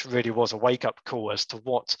you know, this really was a wake-up call as to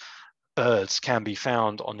what birds can be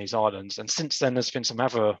found on these islands. And since then, there's been some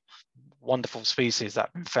other wonderful species that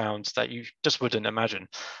have been found that you just wouldn't imagine.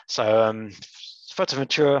 So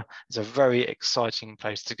Fuerteventura is a very exciting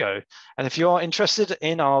place to go. And if you are interested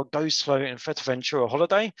in our Go Slow in Fuerteventura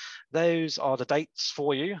holiday, those are the dates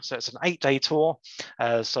for you. So it's an 8-day tour.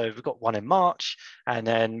 So we've got one in March, and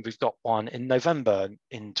then we've got one in November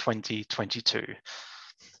in 2022.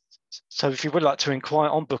 So if you would like to inquire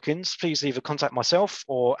on bookings, please either contact myself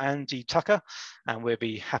or Andy Tucker, and we'll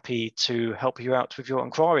be happy to help you out with your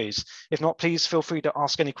inquiries. If not, please feel free to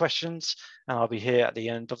ask any questions, and I'll be here at the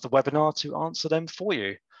end of the webinar to answer them for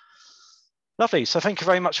you. Lovely. So thank you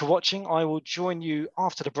very much for watching. I will join you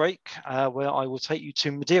after the break, where I will take you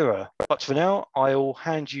to Madeira. But for now, I'll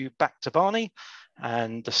hand you back to Barney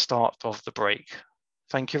and the start of the break.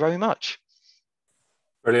 Thank you very much.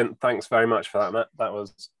 Brilliant. Thanks very much for that, Matt. That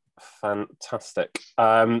was fantastic.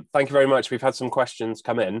 Thank you very much. We've had some questions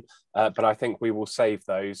come in, but I think we will save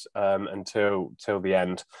those until the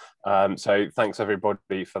end. So thanks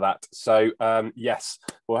everybody for that. So yes,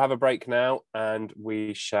 we'll have a break now, and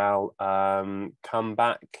we shall come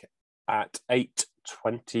back at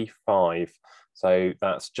 8:25. So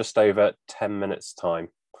that's just over 10 minutes time.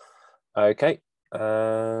 Okay,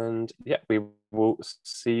 and yeah, we will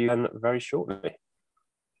see you then very shortly.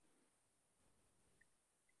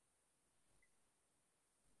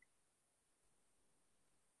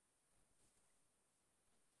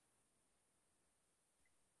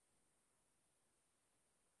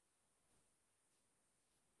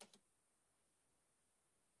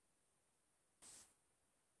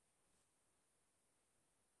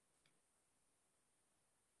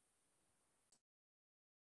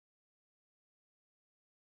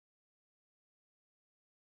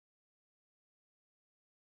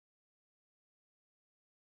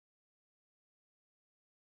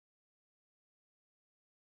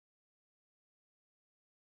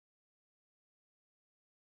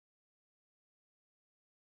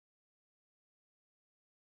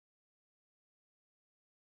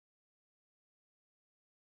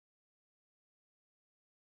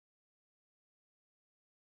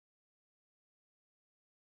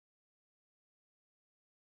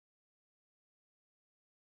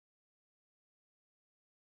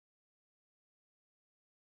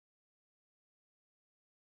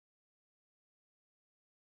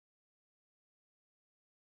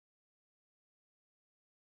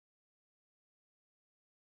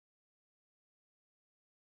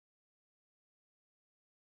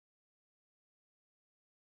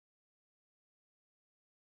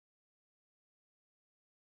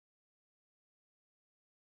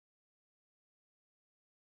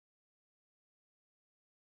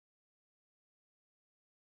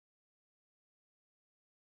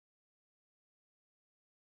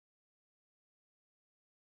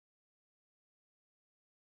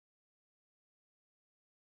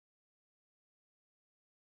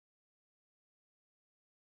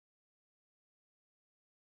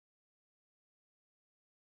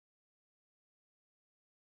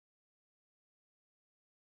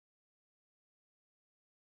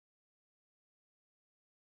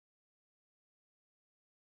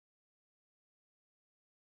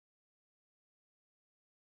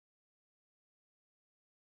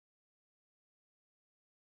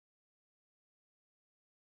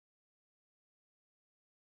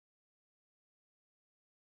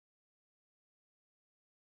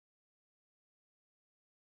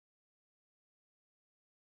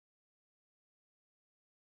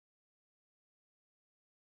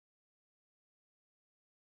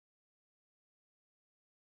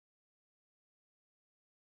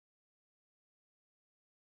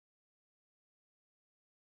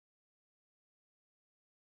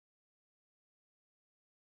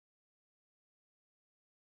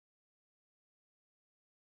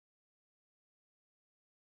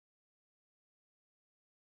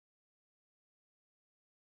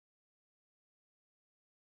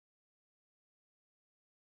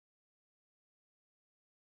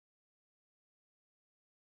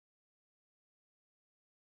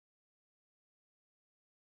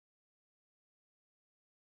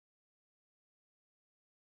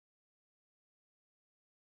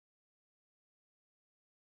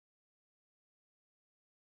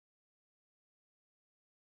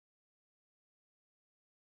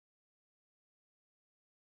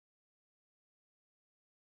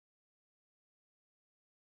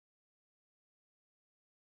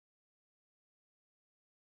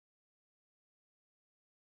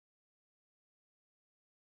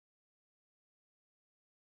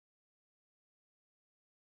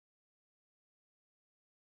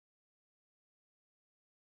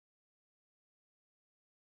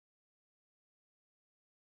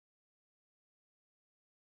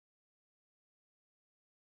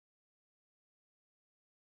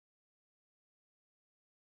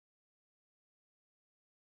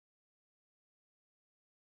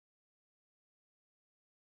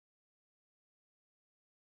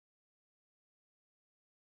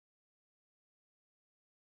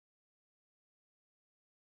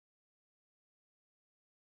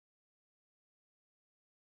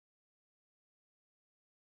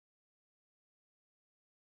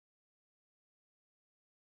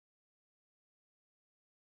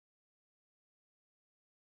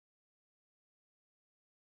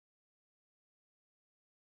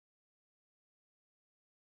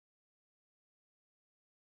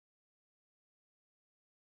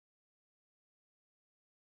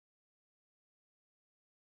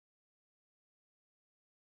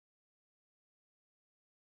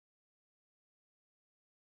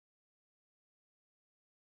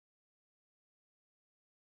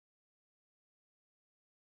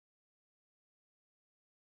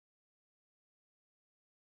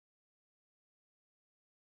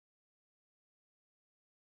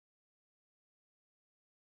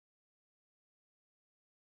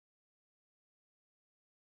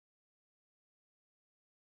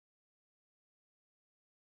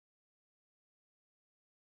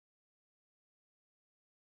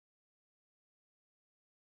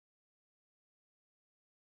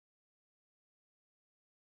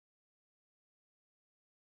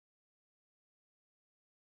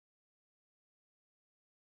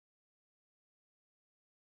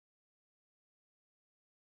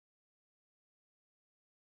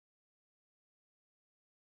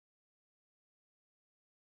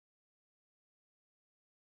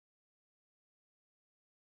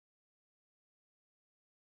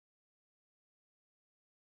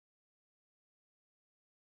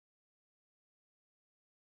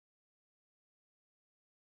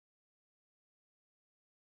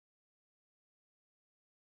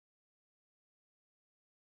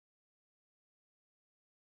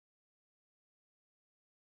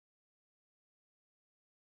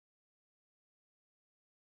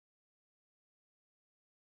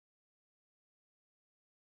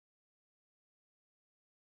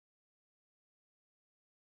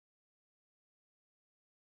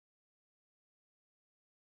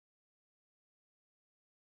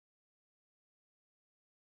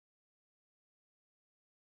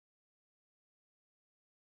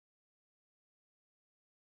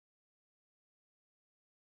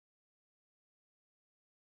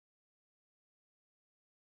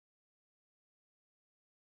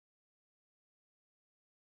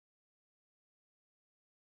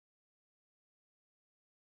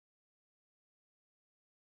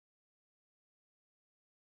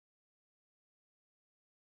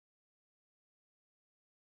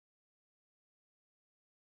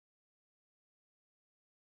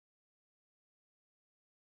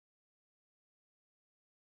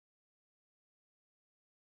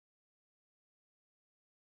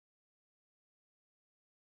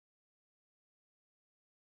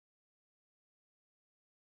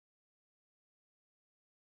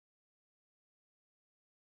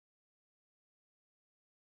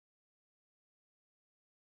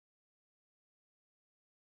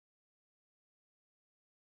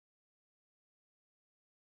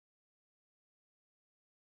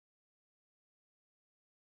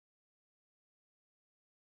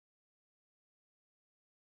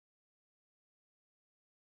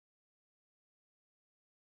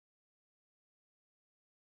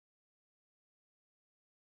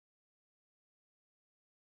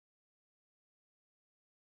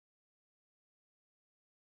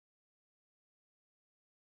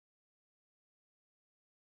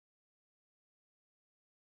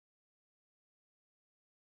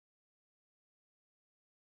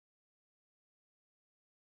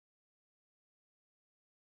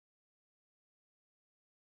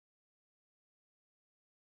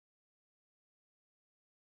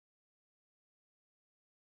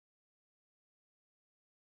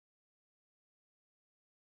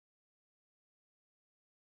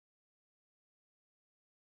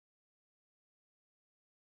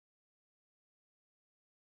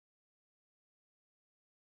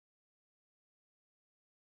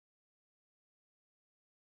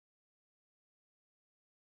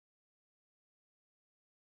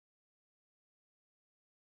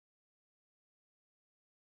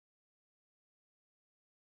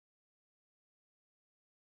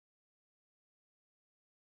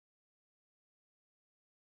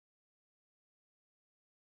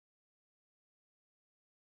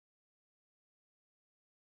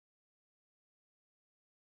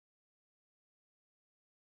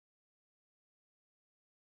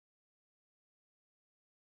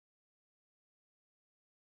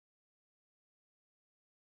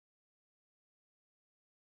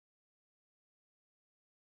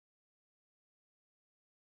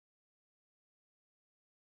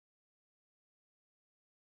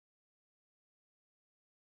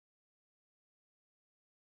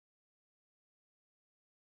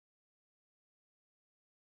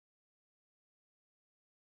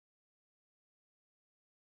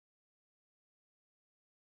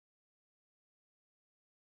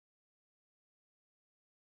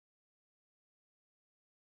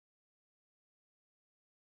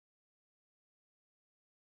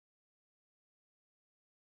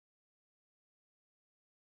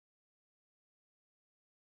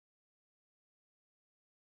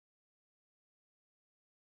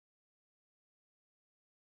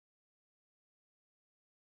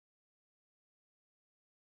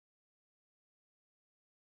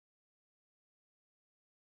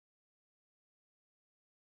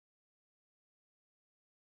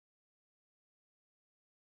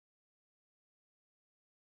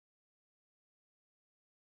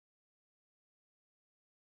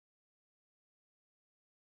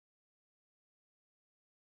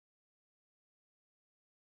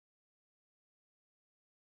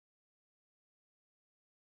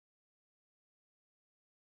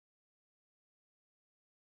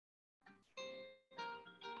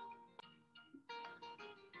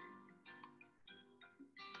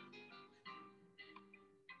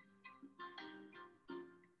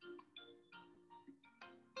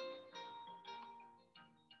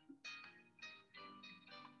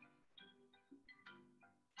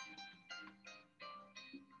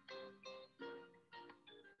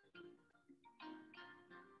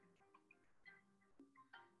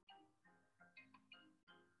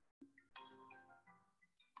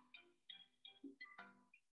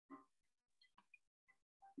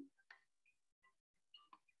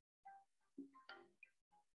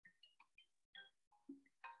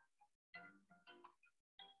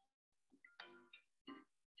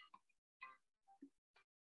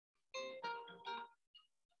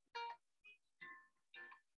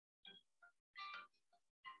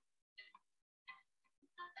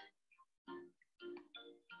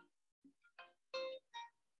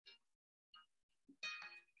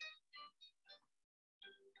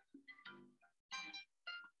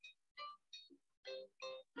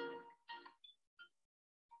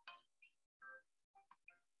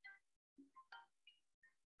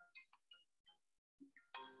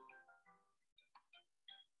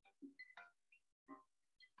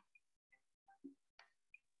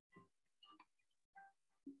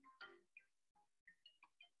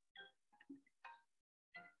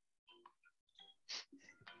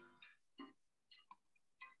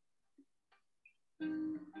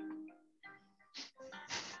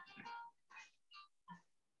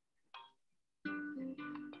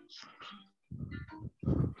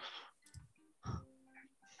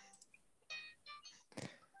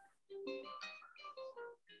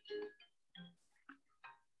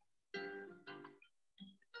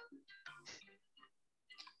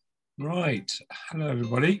 Right. Hello,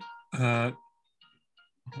 everybody.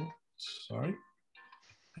 Sorry.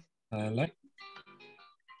 Hello.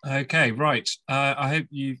 Okay, right. I hope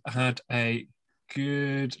you've had a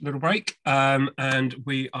good little break. And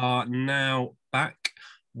we are now back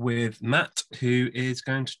with Matt, who is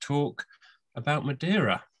going to talk about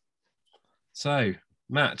Madeira. So,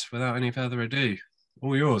 Matt, without any further ado,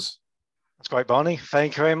 all yours. That's great, Barney.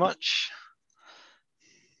 Thank you very much.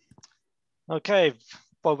 Okay,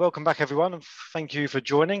 well, welcome back, everyone. Thank you for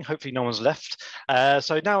joining. Hopefully no one's left.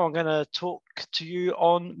 So now I'm going to talk to you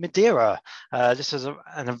on Madeira. This is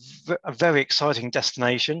a very exciting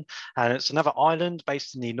destination, and it's another island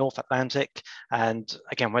based in the North Atlantic. And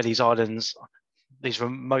again, where these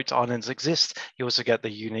remote islands exist, you also get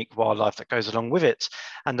the unique wildlife that goes along with it.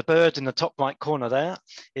 And the bird in the top right corner there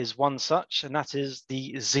is one such, and that is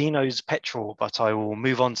the Zeno's petrel, but I will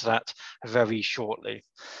move on to that very shortly.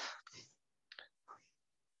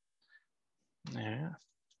 Yeah.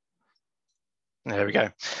 There we go.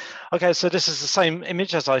 Okay, so this is the same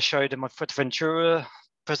image as I showed in my Fuerteventura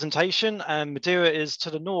presentation, and Madeira is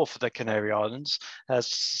to the north of the Canary Islands,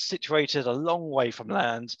 situated a long way from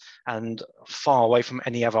land and far away from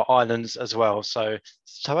any other islands as well. So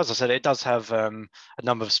as I said, it does have a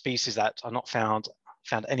number of species that are not found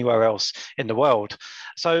anywhere else in the world.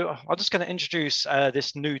 So I'm just going to introduce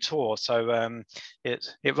this new tour. So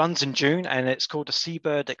it runs in June, and it's called the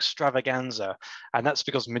Seabird Extravaganza, and that's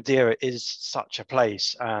because Madeira is such a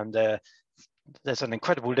place, and there's an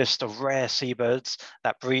incredible list of rare seabirds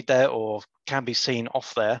that breed there or can be seen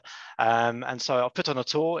off there. And so I've put on a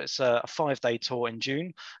tour. It's a 5-day tour in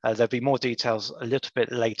June. There'll be more details a little bit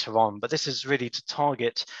later on, but this is really to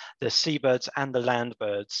target the seabirds and the land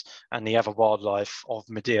birds and the other wildlife of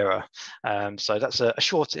Madeira. So that's a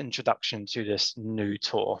short introduction to this new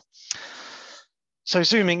tour. So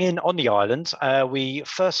zooming in on the island, we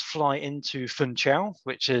first fly into Funchal,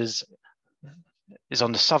 which is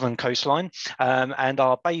on the southern coastline, and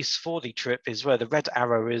our base for the trip is where the red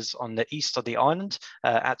arrow is on the east of the island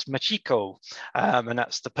at Machico, and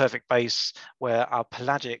that's the perfect base where our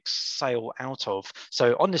pelagics sail out of.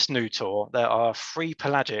 So on this new tour, there are 3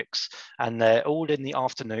 pelagics, and they're all in the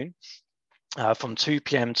afternoon. From 2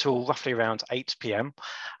 p.m. till roughly around 8 p.m.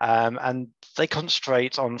 And they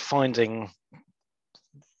concentrate on finding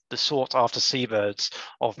the sought after seabirds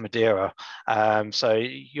of Madeira. So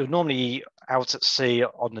you're normally out at sea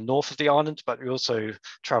on the north of the island, but we also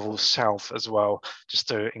travel south as well, just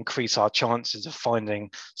to increase our chances of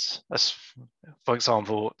finding, for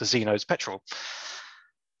example, the Zeno's petrel.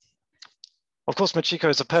 Of course, Machico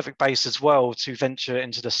is a perfect base as well to venture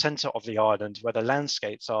into the center of the island, where the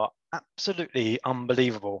landscapes are absolutely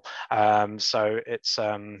unbelievable. So it's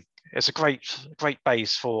a great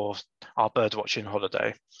base for our bird watching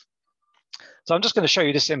holiday. So I'm just going to show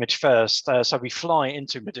you this image first. So we fly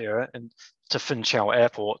into Madeira and to Funchal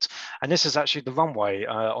Airport, and this is actually the runway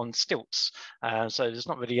on stilts. So there's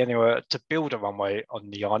not really anywhere to build a runway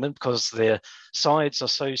on the island because the sides are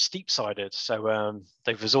so steep-sided. So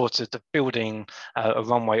they've resorted to building a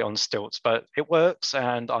runway on stilts, but it works,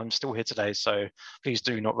 and I'm still here today, so please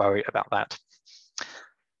do not worry about that.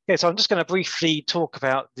 Okay, so I'm just going to briefly talk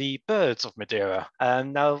about the birds of Madeira.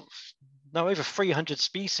 Now, over 300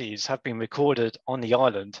 species have been recorded on the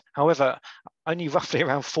island. However, only roughly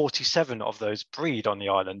around 47 of those breed on the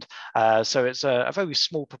island. So it's a very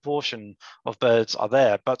small proportion of birds are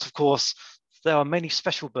there. But of course, there are many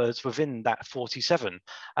special birds within that 47.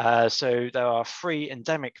 So there are 3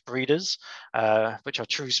 endemic breeders, which are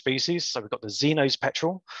true species. So we've got the Zeno's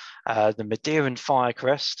petrel, the Madeiran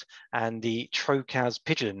firecrest, and the Trocas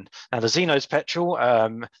pigeon. Now the Zeno's petrel,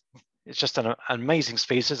 it's just an amazing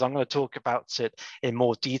species. I'm going to talk about it in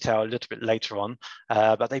more detail a little bit later on,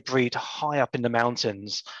 but they breed high up in the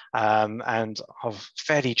mountains and are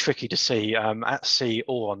fairly tricky to see at sea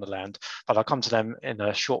or on the land, but I'll come to them in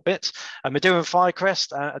a short bit. Madeiran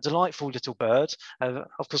firecrest, a delightful little bird,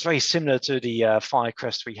 of course very similar to the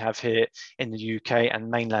firecrest we have here in the UK and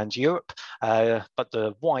mainland Europe, but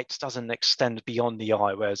the white doesn't extend beyond the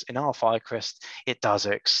eye, whereas in our firecrest it does,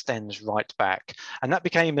 it extends right back. And that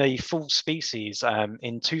became a full species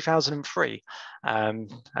in 2003,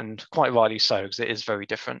 and quite rightly so, because it is very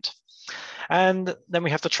different. And then we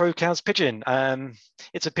have the Trocas pigeon.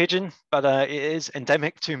 It's a pigeon, but it is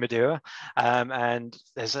endemic to Madeira, and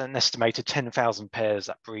there's an estimated 10,000 pairs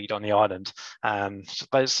that breed on the island.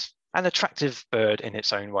 But it's an attractive bird in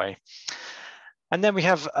its own way. And then we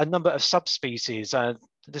have a number of subspecies.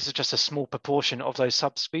 this is just a small proportion of those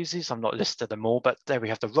subspecies. I'm not listed them all, but there we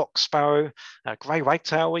have the rock sparrow, grey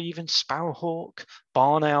wagtail, even sparrowhawk,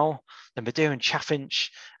 barn owl, the Madeiran chaffinch,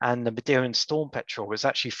 and the Madeiran storm petrel, which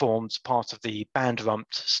actually forms part of the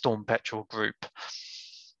band-rumped storm petrel group.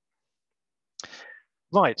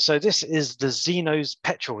 Right, so this is the Zeno's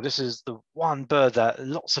petrel. This is the one bird that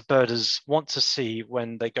lots of birders want to see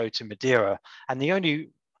when they go to Madeira. And the only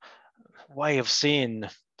way of seeing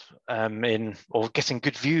or getting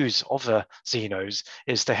good views of the Zenos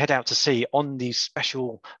is to head out to sea on these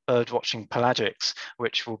special bird watching pelagics,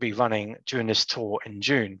 which will be running during this tour in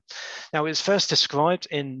June. Now, it was first described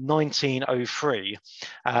in 1903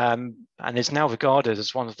 and is now regarded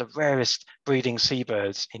as one of the rarest breeding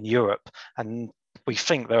seabirds in Europe. And we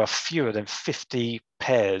think there are fewer than 50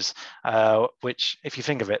 pairs, which, if you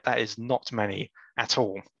think of it, that is not many at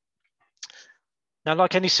all. Now,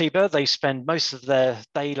 like any seabird, they spend most of their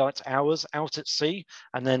daylight hours out at sea,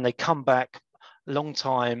 and then they come back a long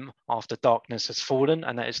time after darkness has fallen,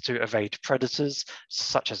 and that is to evade predators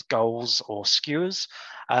such as gulls or skuas.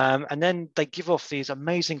 And then they give off these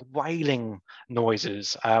amazing wailing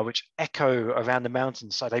noises, which echo around the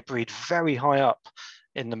mountains. So they breed very high up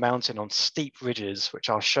in the mountain on steep ridges, which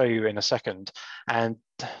I'll show you in a second. And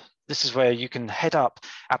this is where you can head up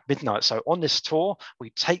at midnight. So on this tour, we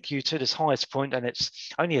take you to this highest point, and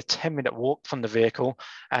it's only a 10-minute walk from the vehicle.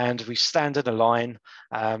 And we stand in a line,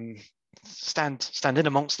 stand in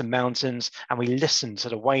amongst the mountains, and we listen to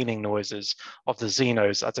the wailing noises of the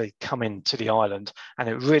Zenos as they come into the island. And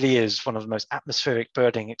it really is one of the most atmospheric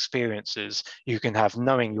birding experiences you can have,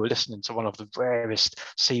 knowing you're listening to one of the rarest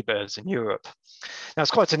seabirds in Europe. Now,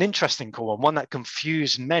 it's quite an interesting call, and one that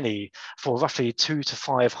confused many for roughly 200 to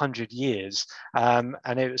 500 years. And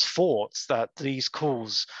it was thought that these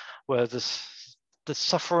calls were the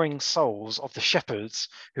suffering souls of the shepherds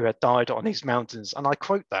who had died on these mountains. And I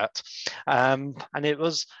quote that. And it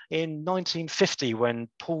was in 1950 when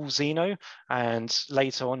Paul Zeno and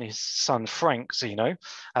later on his son Frank Zeno,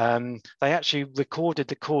 they actually recorded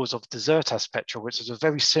the calls of Desertas petrel, which is a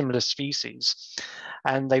very similar species.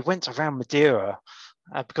 And they went around Madeira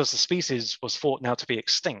because the species was thought now to be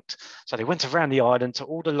extinct. So they went around the island to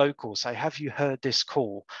all the locals, say, have you heard this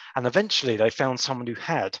call? And eventually they found someone who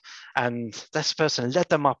had, and this person led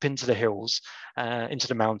them up into the hills, into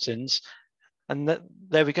the mountains. And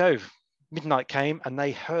there we go. Midnight came and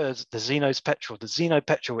they heard the Zeno's petrel. The Zeno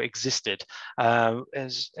petrel existed.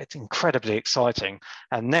 It's incredibly exciting.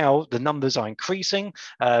 And now the numbers are increasing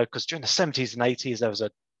because during the 70s and 80s, there was a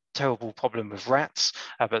terrible problem with rats,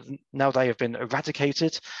 but now they have been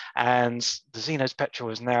eradicated, and the Zeno's petrel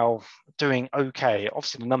is now doing okay.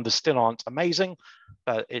 Obviously, the numbers still aren't amazing,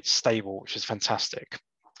 but it's stable, which is fantastic.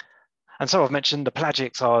 And so I've mentioned the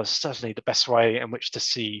pelagics are certainly the best way in which to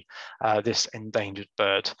see this endangered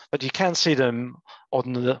bird, but you can see them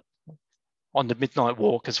on the midnight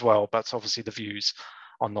walk as well, but obviously the views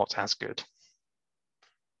are not as good.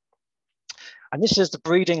 And this is the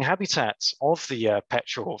breeding habitat of the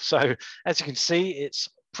petrel. So as you can see, it's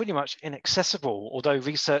pretty much inaccessible, although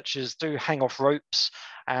researchers do hang off ropes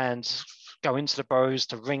and go into the burrows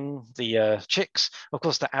to ring the chicks. Of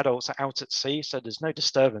course, the adults are out at sea, so there's no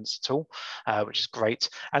disturbance at all, which is great.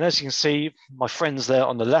 And as you can see, my friends there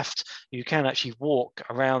on the left, you can actually walk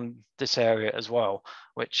around this area as well,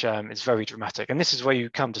 which is very dramatic. And this is where you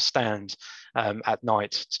come to stand at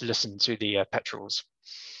night to listen to the petrels.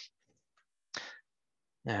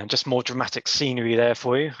 And just more dramatic scenery there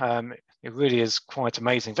for you. It really is quite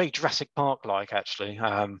amazing, very Jurassic Park-like actually,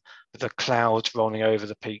 with the clouds rolling over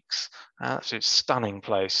the peaks. Absolutely stunning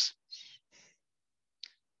place.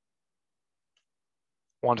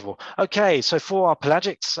 Wonderful. Okay, so for our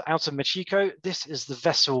pelagics out of Mexico, this is the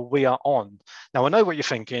vessel we are on. Now, I know what you're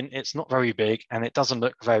thinking. It's not very big and it doesn't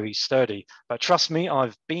look very sturdy, but trust me,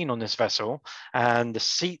 I've been on this vessel and the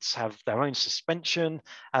seats have their own suspension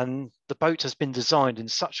and the boat has been designed in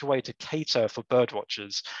such a way to cater for bird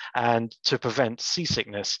watchers and to prevent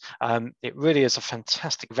seasickness. It really is a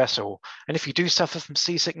fantastic vessel. And if you do suffer from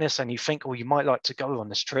seasickness and you think, oh, you might like to go on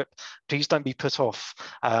this trip, please don't be put off.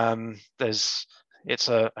 It's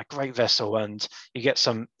a great vessel and you get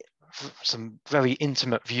some very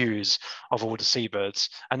intimate views of all the seabirds.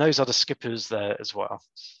 And those are the skippers there as well.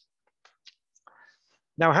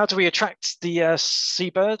 Now, how do we attract the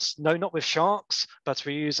seabirds? No, not with sharks, but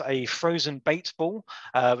we use a frozen bait ball,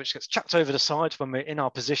 which gets chucked over the side when we're in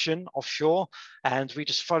our position offshore, and we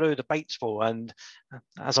just follow the bait ball. And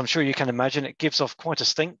as I'm sure you can imagine, it gives off quite a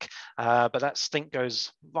stink, but that stink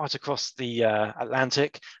goes right across the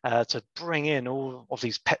Atlantic to bring in all of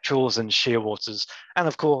these petrels and shearwaters. And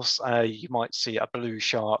of course, you might see a blue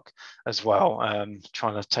shark as well,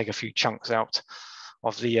 trying to take a few chunks out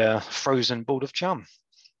of the frozen ball of chum.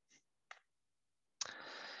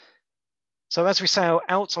 So as we sail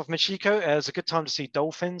out of Mexico, it's a good time to see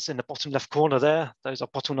dolphins in the bottom left corner there. Those are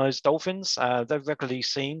bottlenose dolphins. They're regularly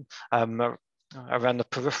seen around the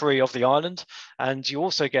periphery of the island. And you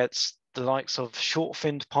also get the likes of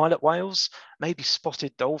short-finned pilot whales, maybe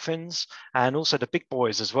spotted dolphins, and also the big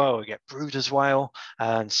boys as well. You get Bruder's whale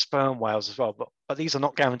and sperm whales as well. But these are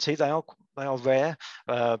not guaranteed. They are rare,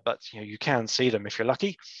 but you can see them if you're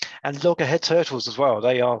lucky. And loggerhead turtles as well.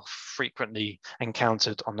 They are frequently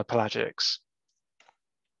encountered on the pelagics.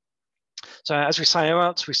 So as we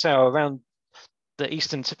sail around the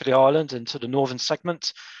eastern tip of the island into the northern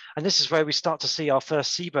segment. And this is where we start to see our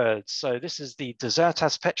first seabirds. So this is the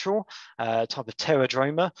desertas petrel, type of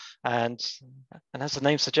pterodroma. And as the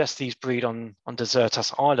name suggests, these breed on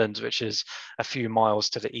Desertas Island, which is a few miles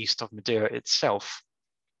to the east of Madeira itself.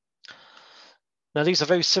 Now, these are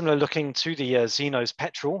very similar looking to the Xenos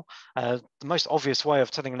petrel. The most obvious way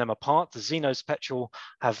of telling them apart, the Xenos petrel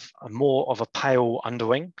have more of a pale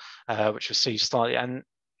underwing, which you'll see slightly. And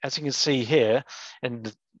as you can see here in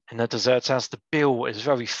the Desertas, the bill is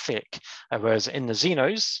very thick, whereas in the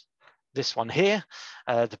Xenos, this one here,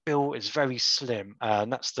 the bill is very slim,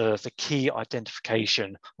 and that's the key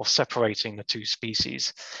identification of separating the two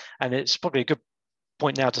species. And it's probably a good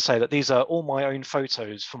point now to say that these are all my own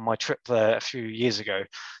photos from my trip there a few years ago.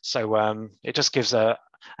 So it just gives a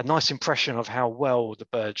nice impression of how well the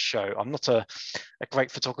birds show. I'm not a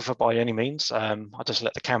great photographer by any means. I just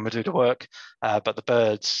let the camera do the work, but the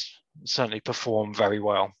birds certainly perform very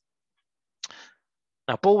well.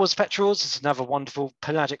 Now, Bulwer's petrels is another wonderful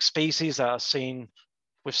pelagic species that are seen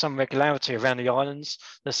with some regularity around the islands.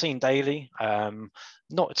 They're seen daily,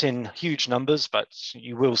 not in huge numbers, but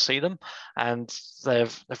you will see them. And they're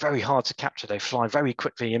very hard to capture. They fly very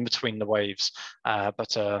quickly in between the waves,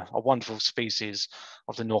 but a wonderful species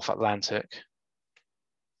of the North Atlantic.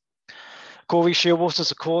 Gory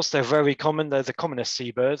shearwaters, of course, they're very common. They're the commonest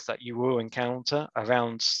seabirds that you will encounter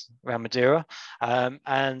around Madeira,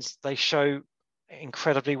 and they show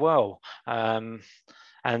incredibly well. And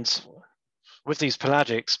with these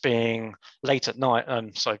pelagics being late at night,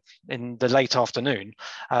 so in the late afternoon,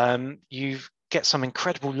 you get some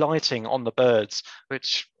incredible lighting on the birds,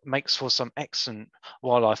 which makes for some excellent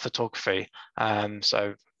wildlife photography.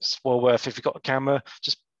 So it's well worth, if you've got a camera,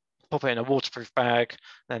 just pop it in a waterproof bag.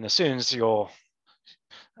 Then as soon as you're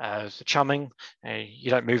chumming, you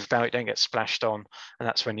don't move about, you don't get splashed on, and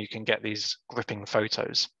that's when you can get these gripping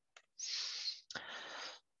photos.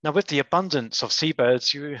 Now, with the abundance of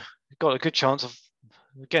seabirds, you've got a good chance of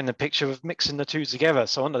getting a picture of mixing the two together.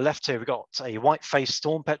 So on the left here, we've got a white-faced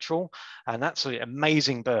storm petrel, and that's an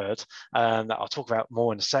amazing bird that I'll talk about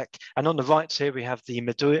more in a sec. And on the right here, we have the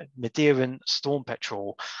Madeiran storm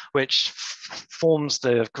petrel, which forms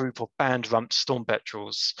the group of band-rumped storm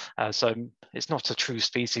petrels. So it's not a true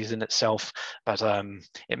species in itself, but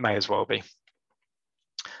it may as well be.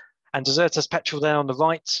 And Desertas petrel there on the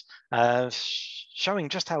right, showing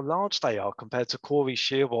just how large they are compared to Cory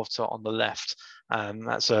shearwater on the left.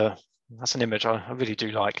 That's an image I really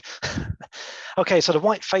do like. Okay, so the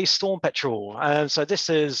white-faced storm petrel. So this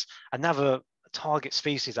is another target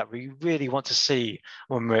species that we really want to see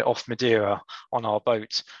when we're off Madeira on our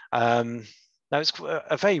boat. Now, it's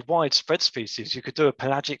a very widespread species. You could do a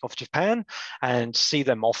pelagic off Japan and see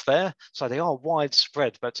them off there. So they are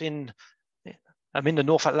widespread, but in the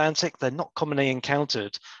North Atlantic, they're not commonly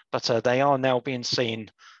encountered, but they are now being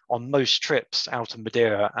seen on most trips out of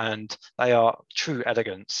Madeira, and they are true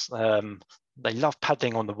elegance. They love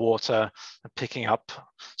paddling on the water and picking up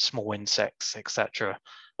small insects, etc.,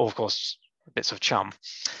 or of course, bits of chum.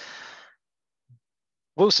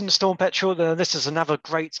 Wilson storm petrel, this is another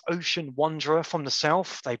great ocean wanderer from the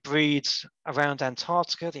south. They breed around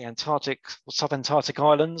Antarctica, the Antarctic or subantarctic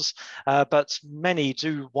islands, but many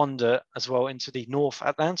do wander as well into the North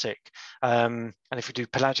Atlantic. And if you do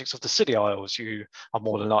pelagics of the Scilly Isles, you are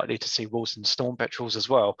more than likely to see Wilson storm petrels as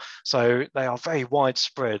well. So they are very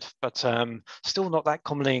widespread, but still not that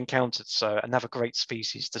commonly encountered. So another great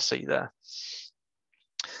species to see there.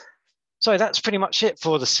 So that's pretty much it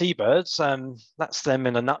for the seabirds. That's them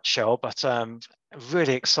in a nutshell, but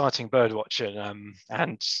really exciting bird watching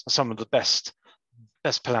and some of the best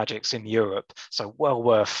best pelagics in Europe. So well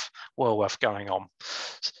worth going on.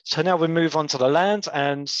 So now we move on to the land,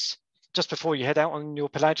 and just before you head out on your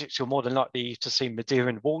pelagics, you're more than likely to see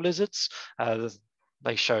Madeiran wall lizards.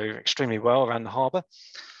 They show extremely well around the harbour.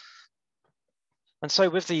 And so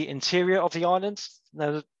with the interior of the island,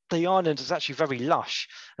 now the island is actually very lush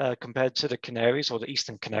compared to the Canaries or the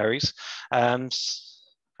Eastern Canaries. And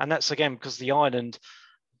that's again because the island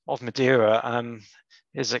of Madeira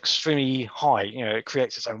is extremely high. You know, it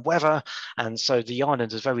creates its own weather, and so the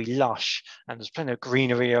island is very lush, and there's plenty of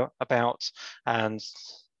greenery about, and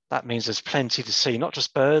that means there's plenty to see, not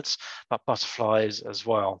just birds, but butterflies as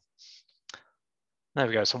well. There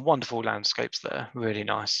we go, some wonderful landscapes there, really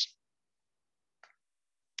nice.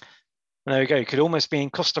 And there we go, you could almost be in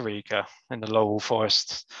Costa Rica in the laurel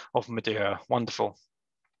forest of Madeira, wonderful.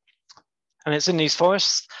 And it's in these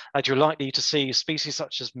forests that you're likely to see species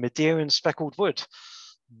such as Madeiran speckled wood.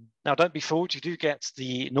 Now, don't be fooled, you do get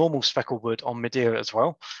the normal speckled wood on Madeira as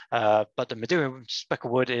well, but the Madeiran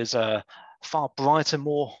speckled wood is far brighter,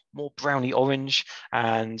 more browny orange,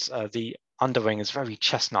 and the underwing is very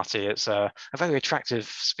chestnutty. It's a very attractive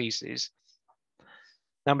species.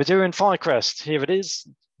 Now, Madeiran firecrest, here it is.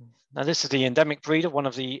 Now, this is the endemic breeder, one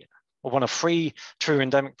of 3 true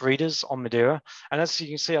endemic breeders on Madeira. And as you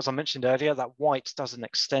can see, as I mentioned earlier, that white doesn't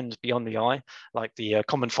extend beyond the eye like the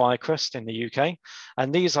common firecrest in the UK.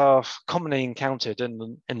 And these are commonly encountered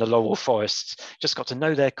in the laurel forests. Just got to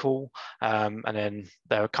know their call, and then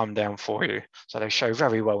they'll come down for you. So they show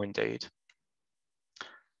very well indeed.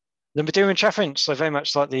 The Madeiran chaffinch, so very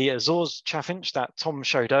much like the Azores chaffinch that Tom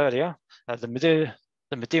showed earlier, the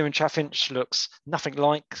Madeiran chaffinch looks nothing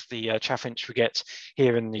like the chaffinch we get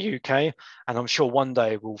here in the UK, and I'm sure one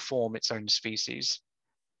day will form its own species.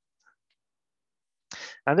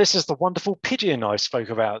 And this is the wonderful pigeon I spoke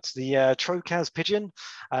about, the Trocas pigeon.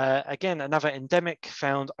 Again, another endemic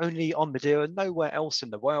found only on Madeira, nowhere else in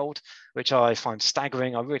the world, which I find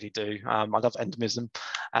staggering. I really do. I love endemism.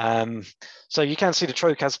 So you can see the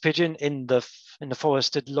Trocas pigeon in the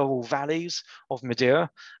forested laurel valleys of Madeira,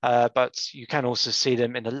 but you can also see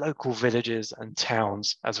them in the local villages and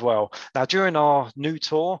towns as well. Now, during our new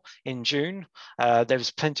tour in June, there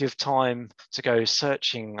was plenty of time to go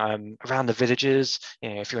searching around the villages. You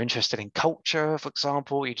know, if you're interested in culture, for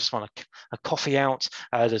example, you just want a coffee out,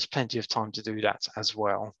 there's plenty of time to do that as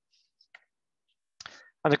well.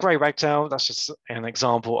 And the grey wagtail, that's just an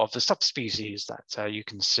example of the subspecies that you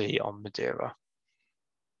can see on Madeira.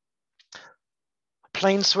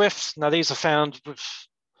 Plain swift, now these are found with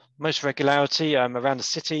most regularity around the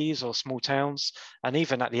cities or small towns, and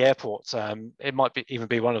even at the airport. It might even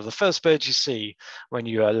be one of the first birds you see when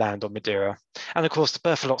you land on Madeira. And of course, the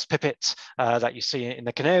Berthelot's pipit that you see in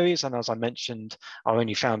the Canaries, and as I mentioned, are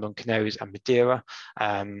only found on Canaries and Madeira.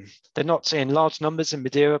 They're not in large numbers in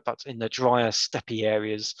Madeira, but in the drier, steppy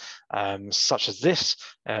areas, such as this,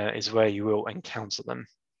 is where you will encounter them.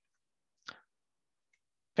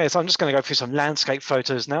 Okay, so I'm just going to go through some landscape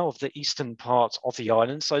photos now of the eastern part of the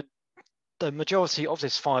island. So the majority of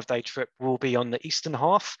this 5-day trip will be on the eastern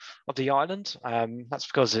half of the island. That's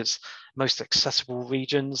because it's most accessible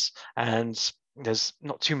regions and there's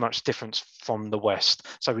not too much difference from the west.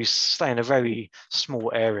 So we stay in a very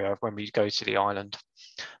small area when we go to the island,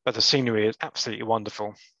 but the scenery is absolutely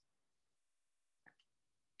wonderful.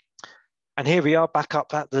 And here we are back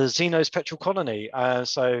up at the Azores petrel colony.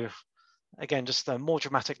 So again, just the more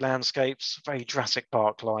dramatic landscapes, very Jurassic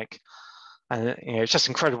Park-like. And you know, it's just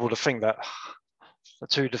incredible to think that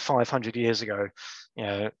 200 to 500 years ago, you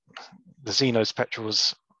know, the Azores petrel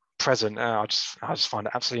was present. I just find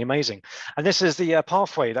it absolutely amazing. And this is the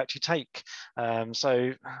pathway that you take.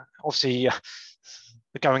 So obviously,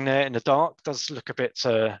 going there in the dark does look a bit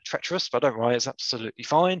treacherous, but don't worry, it's absolutely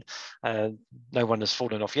fine. No one has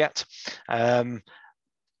fallen off yet.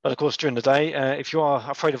 But of course, during the day, if you are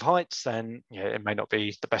afraid of heights, then yeah, it may not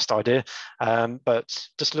be the best idea. But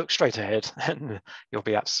just look straight ahead and you'll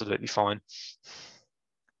be absolutely fine.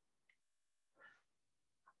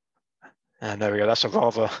 And there we go. That's a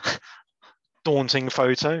rather daunting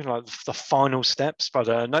photo, like the final steps. But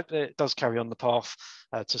note it does carry on the path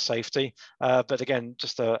to safety. But again,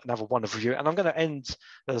 just another wonderful view. And I'm going to end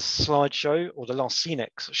the slideshow, or the last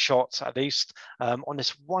scenic shot at least, on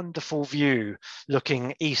this wonderful view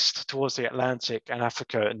looking east towards the Atlantic and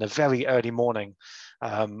Africa in the very early morning,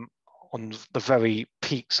 on the very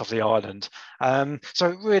peaks of the island. So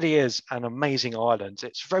it really is an amazing island.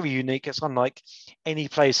 It's very unique. It's unlike any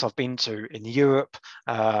place I've been to in Europe,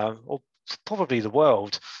 or probably the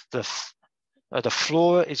world. The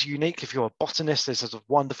flora is unique. If you're a botanist, this is a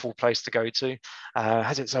wonderful place to go to.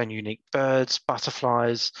 Has its own unique birds,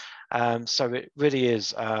 butterflies, So it really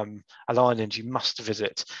is an island you must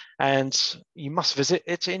visit, and you must visit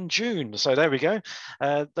it in June. So there we go.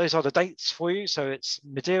 Those are the dates for you. So it's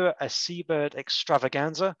Madeira, a seabird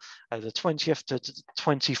extravaganza, the 20th to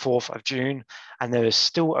 24th of June, and there is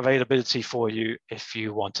still availability for you if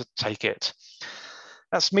you want to take it.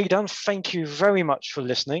 That's me done. Thank you very much for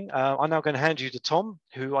listening. I'm now going to hand you to Tom,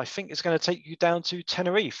 who I think is going to take you down to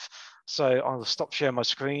Tenerife. So I will stop sharing my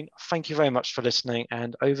screen. Thank you very much for listening,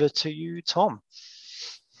 and over to you, Tom.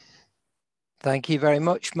 Thank you very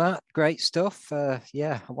much, Matt. Great stuff.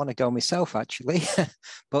 Yeah, I want to go myself, actually.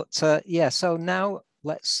 But yeah, so now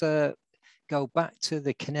let's go back to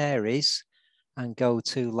the Canaries and go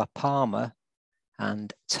to La Palma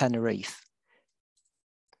and Tenerife.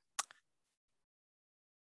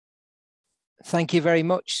 Thank you very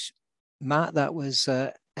much, Matt. That was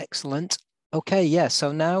excellent. Okay, yeah,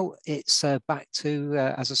 so now it's back to,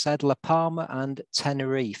 as I said, La Palma and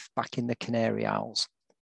Tenerife, back in the Canary Isles.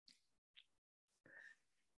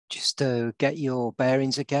 Just to get your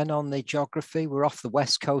bearings again on the geography, we're off the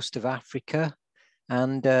west coast of Africa.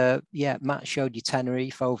 And yeah, Matt showed you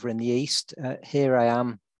Tenerife over in the east. Here I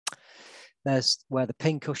am. There's where the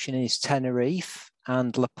pincushion is Tenerife,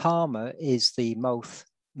 and La Palma is the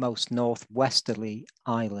most northwesterly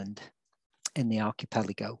island in the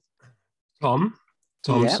archipelago. Tom,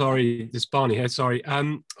 Yep. Sorry, this is Barney here. Sorry,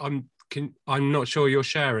 I'm not sure you're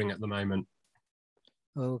sharing at the moment.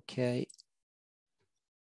 Okay.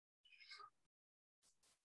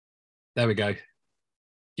 There we go.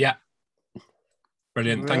 Yeah,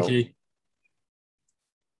 brilliant. Thank you.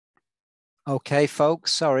 Okay,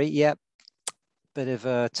 folks. Sorry. Yep. Bit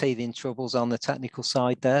of teething troubles on the technical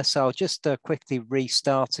side there. So I'll just quickly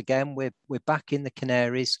restart again. We're back in the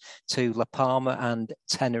Canaries to La Palma and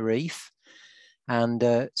Tenerife.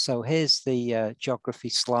 And so here's the geography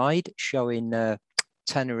slide showing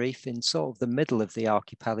Tenerife in sort of the middle of the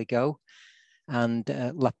archipelago. And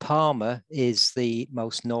La Palma is the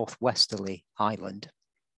most northwesterly island.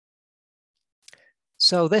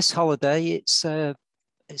 So this holiday, it's a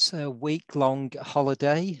week-long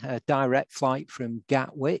holiday, a direct flight from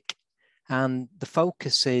Gatwick, and the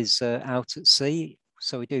focus is out at sea.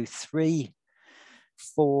 So we do four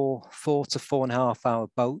to 4.5 hour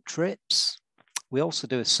boat trips. We also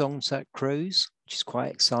do a sunset cruise, which is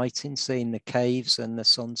quite exciting, seeing the caves and the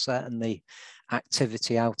sunset and the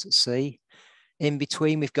activity out at sea. In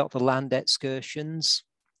between, we've got the land excursions.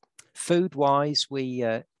 Food-wise, we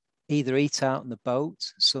either eat out on the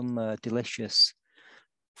boat, some delicious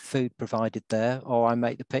food provided there, or I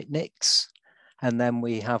make the picnics, and then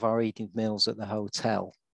we have our evening meals at the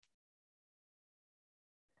hotel.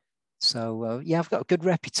 So yeah, I've got a good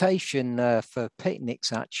reputation for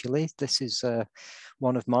picnics, actually. This is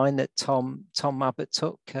one of mine that Tom Abbott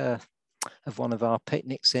took of one of our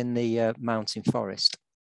picnics in the mountain forest.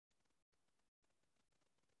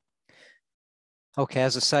 Okay,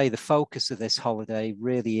 as I say, the focus of this holiday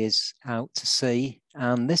really is out to sea.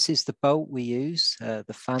 And this is the boat we use,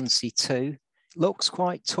 the Fancy 2. Looks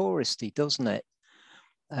quite touristy, doesn't it?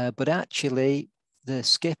 But actually, the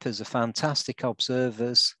skippers are fantastic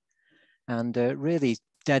observers and really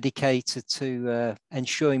dedicated to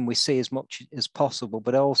ensuring we see as much as possible,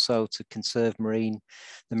 but also to conserve the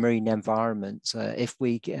marine environment. If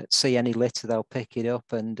we see any litter, they'll pick it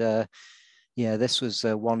up. And yeah, this was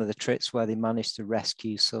one of the trips where they managed to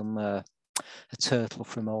rescue a turtle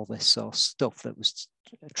from all this sort of stuff that was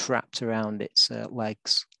trapped around its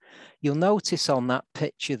legs. You'll notice on that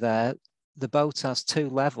picture there, the boat has 2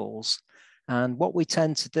 levels. And what we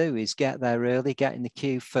tend to do is get there early, get in the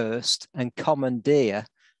queue first, and commandeer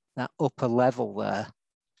that upper level there.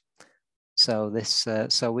 So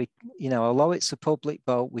we, although it's a public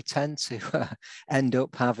boat, we tend to end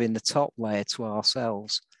up having the top layer to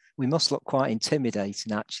ourselves. We must look quite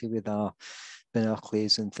intimidating, actually, with our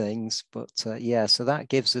binoculars and things. But yeah, so that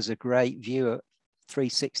gives us a great view, a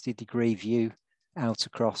 360-degree view out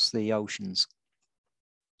across the oceans.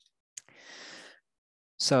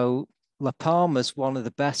 So La Palma is one of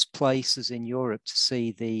the best places in Europe to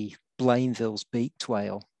see the Blainville's beaked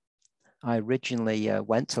whale. I originally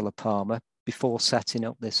went to La Palma before setting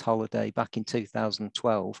up this holiday back in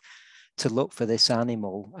 2012 to look for this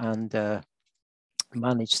animal, and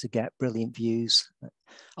managed to get brilliant views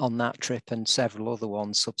on that trip and several other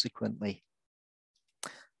ones subsequently.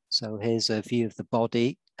 So here's a view of the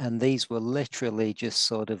body, and these were literally just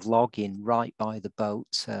sort of logging right by the boat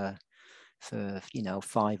for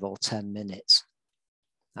 5 or 10 minutes.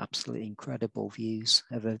 Absolutely incredible views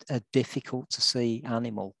of a difficult to see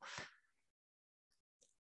animal.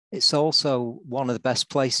 It's also one of the best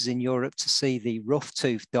places in Europe to see the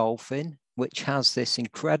rough-toothed dolphin, which has this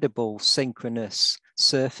incredible synchronous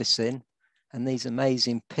surfacing and these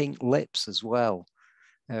amazing pink lips as well.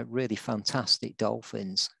 Really fantastic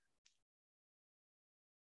dolphins.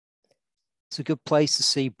 It's a good place to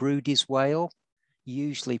see Broodies whale,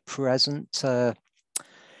 usually present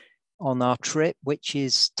on our trip, which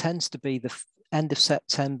tends to be the end of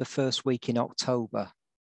September, first week in October.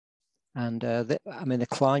 And I mean, the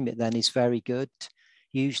climate then is very good.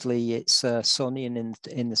 Usually it's sunny and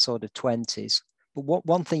in the sort of 20s. But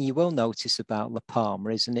one thing you will notice about La Palma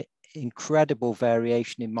is an incredible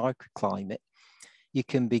variation in microclimate. You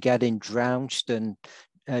can be getting drenched and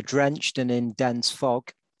in dense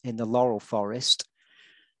fog in the laurel forest.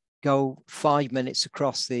 Go 5 minutes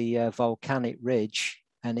across the volcanic ridge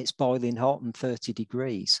and it's boiling hot and 30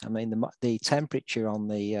 degrees. I mean, the temperature on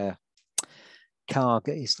the car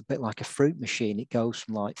is a bit like a fruit machine. It goes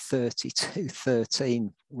from like 30 to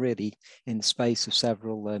 13 really in the space of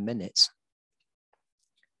several minutes.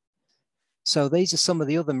 So these are some of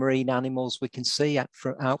the other marine animals we can see out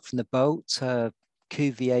from the boat.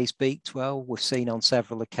 Cuvier's beaked whale we've seen on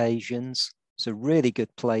several occasions. It's a really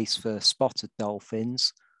good place for spotted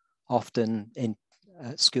dolphins, often in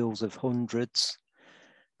schools of hundreds.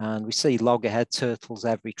 And we see loggerhead turtles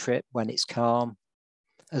every trip when it's calm,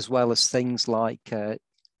 as well as things like a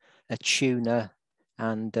tuna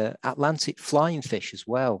and Atlantic flying fish as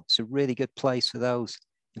well. It's a really good place for those.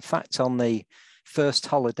 In fact, on the first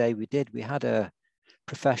holiday we did, we had a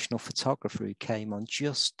professional photographer who came on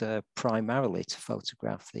just primarily to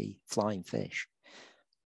photograph the flying fish.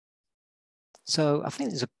 So I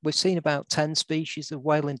think we've seen about 10 species of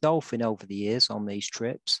whale and dolphin over the years on these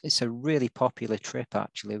trips. It's a really popular trip,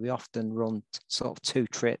 actually. We often run sort of 2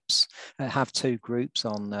 trips, have 2 groups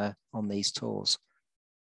on these tours.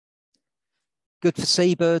 Good for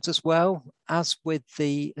seabirds as well. As with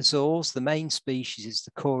the Azores, the main species is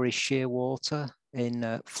the Corys shearwater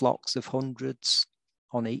in flocks of hundreds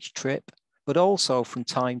on each trip. But also from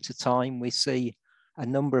time to time, we see a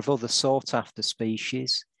number of other sought after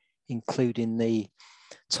species, including the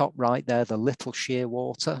top right there, the little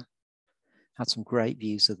shearwater. Had some great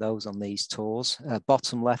views of those on these tours.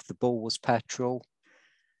 Bottom left, the bulbous petrel,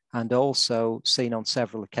 and also seen on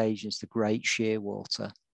several occasions, the great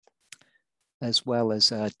shearwater, as well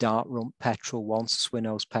as dart rump petrel, once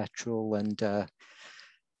swin-nose petrel, and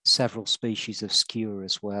several species of skua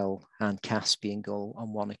as well, and Caspian gull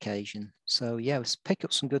on one occasion. So yeah, let's pick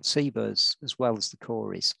up some good seabirds as well as the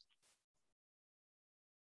Corys.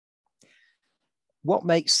 What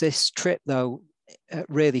makes this trip, though,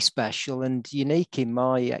 really special and unique in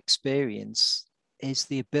my experience is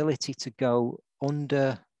the ability to go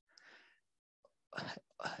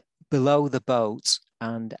below the boat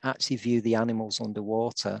and actually view the animals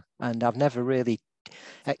underwater. And I've never really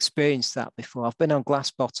experienced that before. I've been on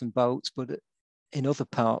glass bottom boats, but in other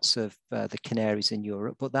parts of the Canaries in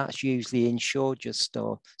Europe, but that's usually inshore just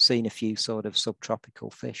or seen a few sort of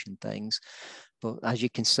subtropical fish and things. But as you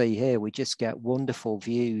can see here, we just get wonderful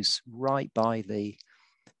views right by the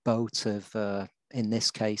boat of, in this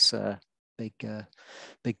case, a big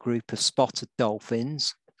group of spotted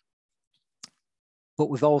dolphins. But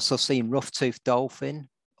we've also seen rough-toothed dolphin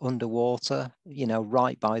underwater, you know,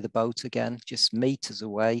 right by the boat again, just meters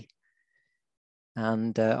away.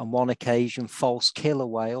 And on one occasion, false killer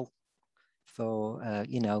whale for,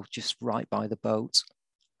 you know, just right by the boat,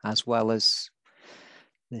 as well as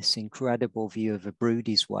this incredible view of a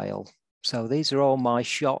Broodies whale. So these are all my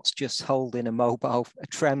shots, just holding a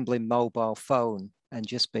trembling mobile phone and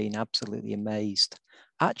just being absolutely amazed.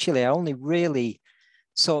 Actually, I only really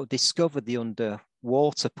sort of discovered the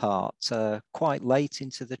underwater part quite late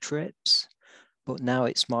into the trips, but now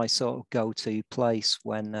it's my sort of go-to place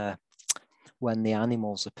when the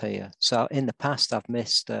animals appear. So in the past, I've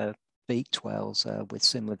missed beaked whales with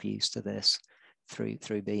similar views to this through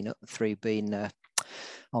being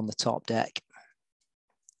on the top deck.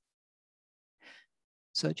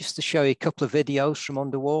 So just to show you a couple of videos from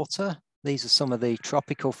underwater, these are some of the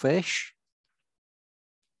tropical fish.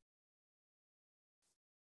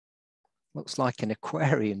 Looks like an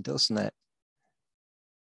aquarium, doesn't it?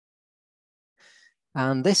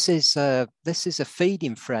 And this is a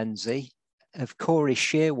feeding frenzy of Corys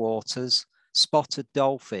shearwaters, spotted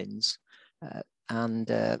dolphins,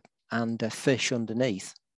 and fish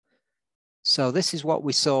underneath. So this is what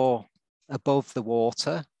we saw above the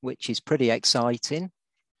water, which is pretty exciting.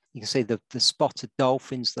 You can see the spotted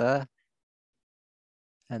dolphins there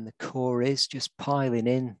and the Corys just piling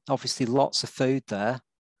in. Obviously lots of food there.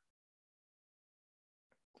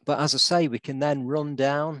 But as I say, we can then run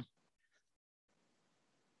down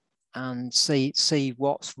and see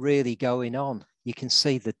what's really going on. You can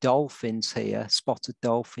see the dolphins here, spotted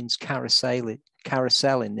dolphins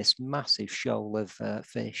carouseling this massive shoal of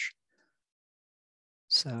fish.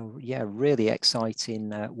 So yeah, really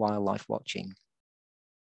exciting wildlife watching.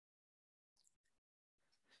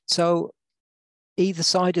 So either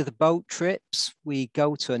side of the boat trips, we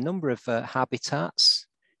go to a number of habitats.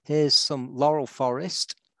 Here's some laurel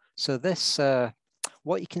forest. So this,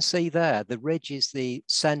 what you can see there, the ridge is the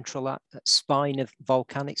central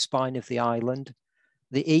volcanic spine of the island.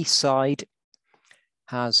 The east side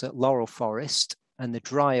has laurel forest, and the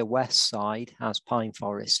drier west side has pine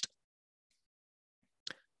forest.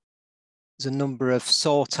 There's a number of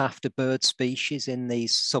sought after bird species in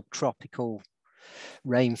these subtropical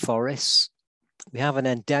rainforests. We have an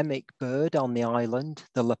endemic bird on the island,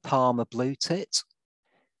 the Palma blue tit,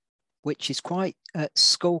 which is quite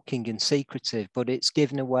skulking and secretive, but it's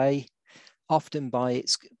given away often by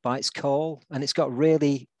its call, and it's got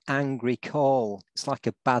really angry call. It's like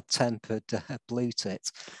a bad-tempered blue tit.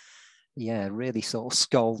 Yeah, really sort of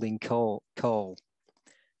scolding call.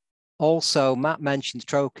 Also, Matt mentioned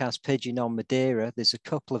Trocas pigeon on Madeira. There's a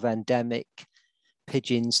couple of endemic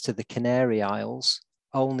pigeons to the Canary Isles,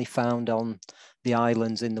 only found on the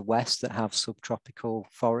islands in the west that have subtropical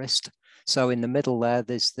forest. So in the middle there,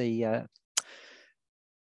 there's the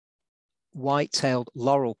white-tailed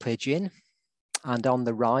laurel pigeon. And on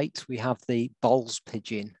the right, we have the Boll's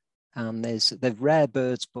pigeon. And they're rare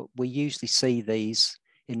birds, but we usually see these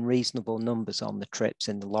in reasonable numbers on the trips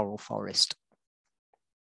in the laurel forest.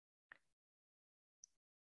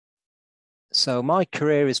 So my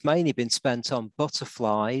career has mainly been spent on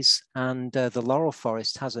butterflies, and the laurel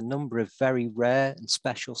forest has a number of very rare and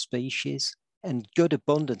special species and good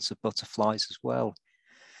abundance of butterflies as well.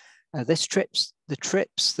 The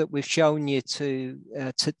trips that we've shown you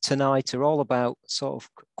tonight are all about sort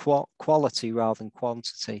of quality rather than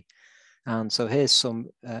quantity. And so here's some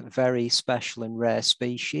very special and rare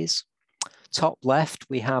species. Top left,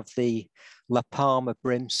 we have the La Palma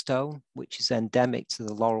brimstone, which is endemic to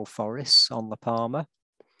the laurel forests on La Palma.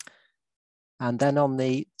 And then on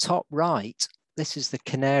the top right, this is the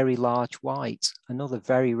canary large white, another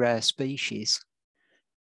very rare species.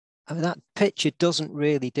 I mean, that picture doesn't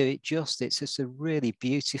really do it justice. It's a really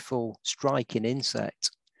beautiful, striking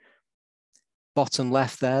insect. Bottom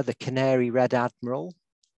left there, the canary red admiral.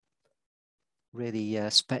 Really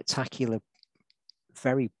spectacular,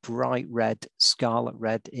 very bright red, scarlet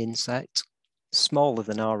red insect, smaller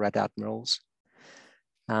than our red admirals.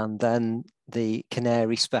 And then the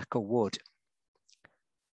canary speckled wood.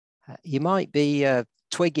 You might be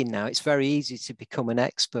twigging now, it's very easy to become an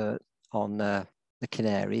expert on the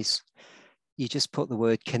canaries. You just put the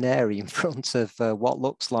word canary in front of what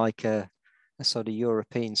looks like a sort of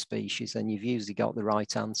European species, and you've usually got the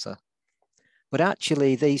right answer. But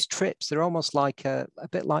actually, these trips, they're almost like a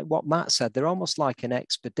bit like what Matt said, they're almost like an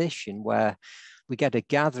expedition where we get a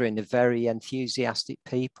gathering of very enthusiastic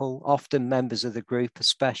people, often members of the group are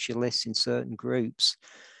specialists in certain groups.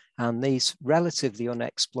 And these relatively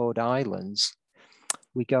unexplored islands,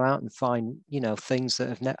 we go out and find, things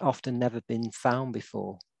that have often never been found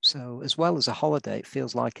before. So as well as a holiday, it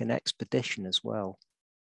feels like an expedition as well.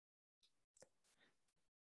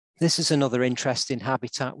 This is another interesting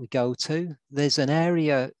habitat we go to. There's an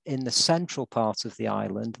area in the central part of the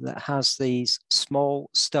island that has these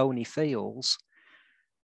small stony fields.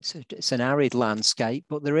 So it's an arid landscape,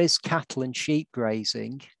 but there is cattle and sheep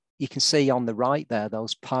grazing. You can see on the right there,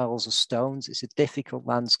 those piles of stones. It's a difficult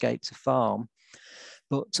landscape to farm.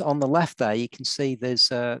 But on the left there, you can see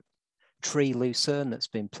there's a tree lucerne that's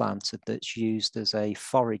been planted that's used as a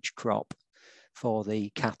forage crop for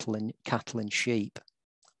the cattle and sheep.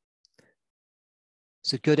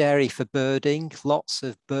 It's a good area for birding, lots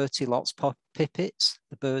of bertilots pipits,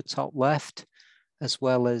 the bird top left, as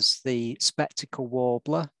well as the spectacle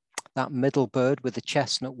warbler, that middle bird with the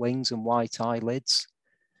chestnut wings and white eyelids,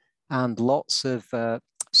 and lots of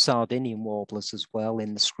Sardinian warblers as well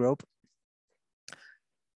in the scrub.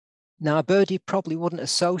 Now, a bird you probably wouldn't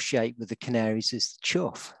associate with the Canaries is the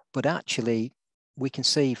chough, but actually we can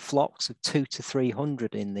see flocks of 200 to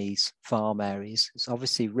 300 in these farm areas. It's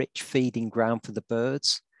obviously rich feeding ground for the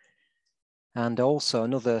birds. And also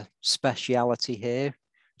another speciality here,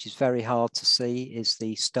 which is very hard to see, is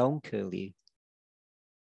the stone curlew.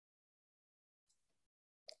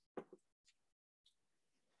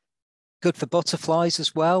 Good for butterflies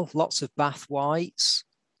as well, lots of bath whites.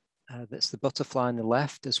 That's the butterfly on the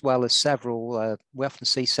left, as well as several, we often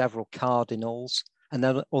see several cardinals, and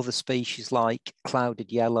then other species like clouded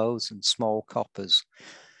yellows and small coppers.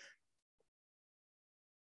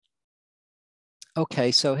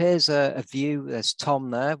 Okay, so here's a view. There's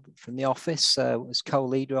Tom there from the office, was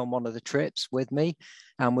co-leader on one of the trips with me.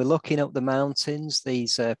 And we're looking up the mountains,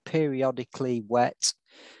 these periodically wet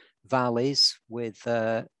valleys with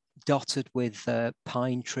dotted with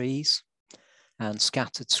pine trees and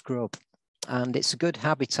scattered scrub. And it's a good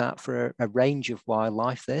habitat for a range of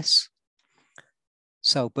wildlife, this.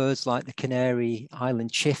 So birds like the Canary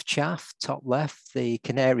Island chiffchaff, top left, the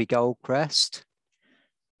Canary goldcrest,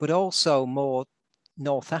 but also more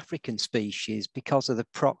North African species. Because of the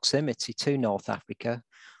proximity to North Africa,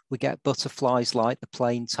 we get butterflies like the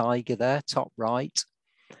plain tiger there, top right.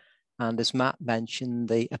 And as Matt mentioned,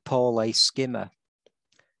 the Apole skimmer,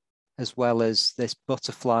 as well as this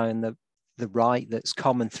butterfly on the right that's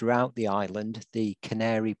common throughout the island, the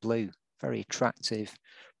canary blue, very attractive,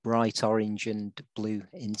 bright orange and blue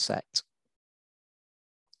insect.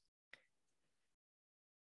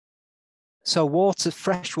 So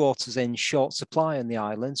fresh water's in short supply on the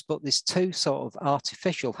islands, but there's two sort of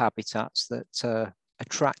artificial habitats that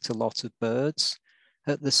attract a lot of birds.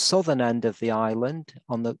 At the southern end of the island,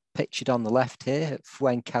 pictured on the left here at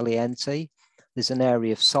Fuencaliente, there's an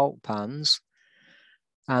area of salt pans.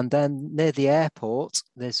 And then near the airport,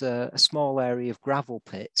 there's a small area of gravel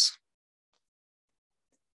pits.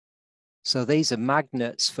 So these are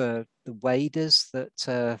magnets for the waders that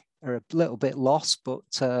are a little bit lost,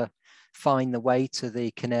 but find the way to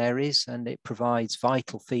the Canaries, and it provides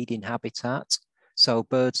vital feeding habitat. So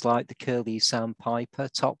birds like the curlew sandpiper,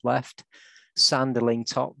 top left, sanderling,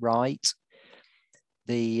 top right,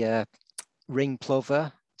 the ring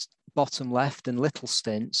plover, bottom left, and little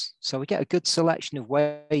stints. So we get a good selection of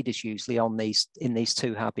waders usually in these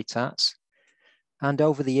two habitats. And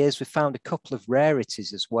over the years, we've found a couple of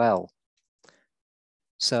rarities as well.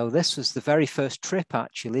 So this was the very first trip,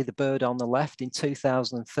 actually, the bird on the left in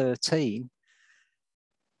 2013.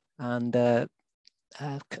 And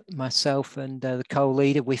myself and the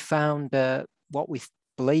co-leader, we found what we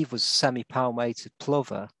believe was a semi-palmated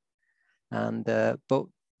plover. But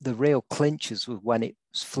the real clinchers were when it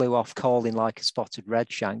flew off calling like a spotted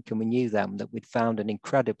redshank, and we knew then that we'd found an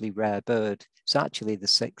incredibly rare bird. It's actually the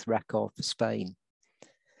 6th record for Spain.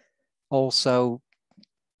 Also,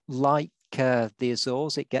 like the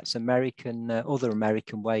Azores, it gets other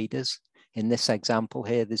American waders. In this example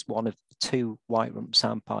here, there's one of the 2 white rump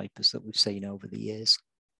sandpipers that we've seen over the years.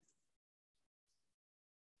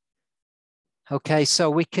 Okay, so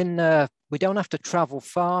we don't have to travel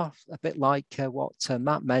far, a bit like what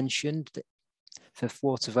Matt mentioned for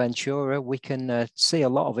Fuerteventura. We can see a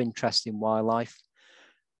lot of interesting wildlife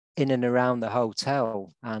in and around the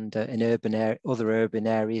hotel and in other urban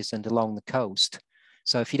areas and along the coast.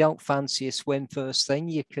 So if you don't fancy a swim first thing,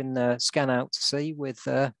 you can scan out to sea with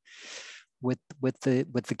the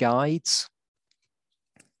guides.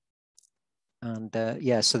 And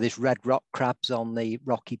yeah, so there's red rock crabs on the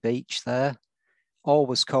rocky beach there.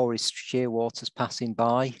 Always chorus shearwaters passing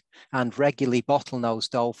by, and regularly bottlenose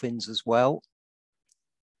dolphins as well.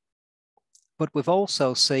 But we've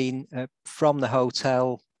also seen from the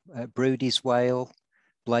hotel Broodie's whale,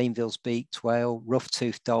 Blainville's beaked whale,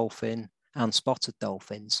 rough-toothed dolphin, and spotted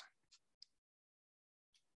dolphins.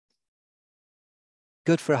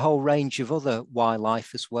 Good for a whole range of other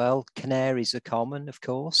wildlife as well. Canaries are common, of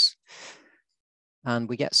course. And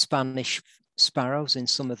we get Spanish sparrows in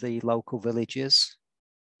some of the local villages.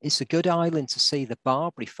 It's a good island to see the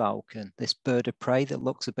Barbary falcon, this bird of prey that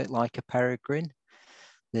looks a bit like a peregrine.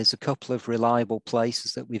 There's a couple of reliable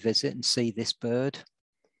places that we visit and see this bird.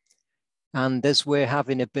 And as we're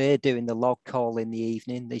having a beer doing the log call in the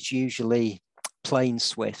evening, there's usually plain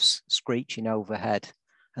swifts screeching overhead,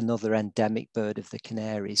 another endemic bird of the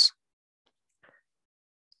Canaries.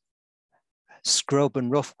 Scrub and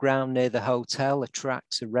rough ground near the hotel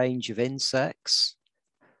attracts a range of insects,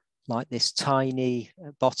 like this tiny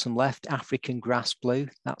bottom left African grass blue.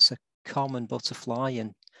 That's a common butterfly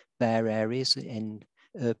in bare areas, in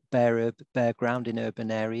bare ground in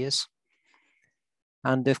urban areas.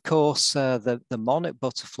 And of course, the monarch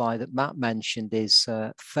butterfly that Matt mentioned is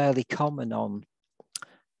fairly common on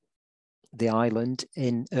the island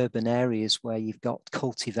in urban areas where you've got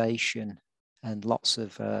cultivation and lots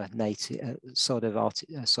of native, sort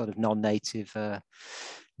of non-native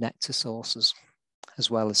nectar sources, as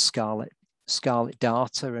well as scarlet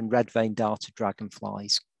darter and red-veined darter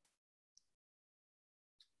dragonflies.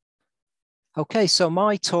 Okay, so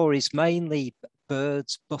my tour is mainly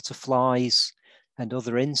birds, butterflies, and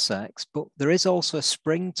other insects, but there is also a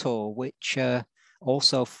spring tour which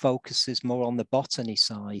also focuses more on the botany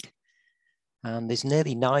side. And there's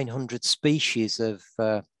nearly 900 species of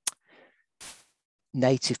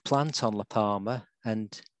native plant on La Palma,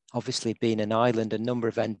 and obviously being an island, a number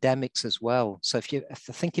of endemics as well. So I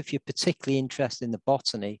think if you're particularly interested in the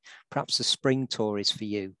botany, perhaps the spring tour is for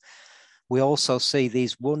you. We also see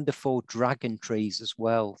these wonderful dragon trees as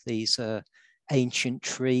well. These ancient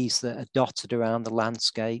trees that are dotted around the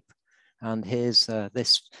landscape. And here's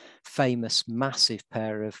this famous massive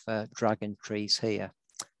pair of dragon trees here,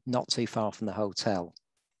 not too far from the hotel.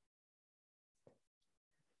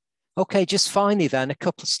 Okay, just finally then, a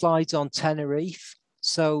couple of slides on Tenerife.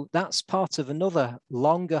 So that's part of another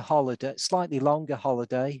longer holiday, slightly longer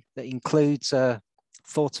holiday that includes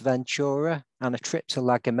Fuerteventura and a trip to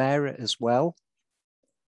La Gomera as well.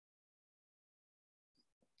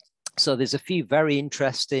 So there's a few very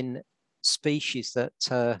interesting species that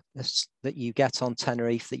that you get on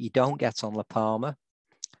Tenerife that you don't get on La Palma.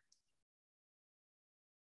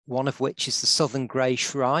 One of which is the southern grey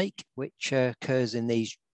shrike, which occurs in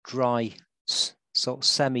these dry, sort of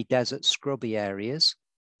semi-desert scrubby areas.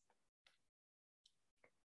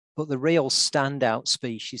 But the real standout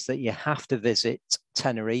species that you have to visit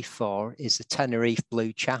Tenerife for is the Tenerife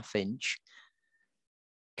blue chaffinch.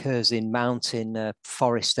 Occurs in mountain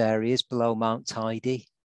forest areas below Mount Teide.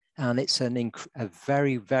 And it's a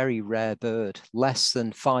very, very rare bird, less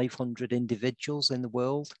than 500 individuals in the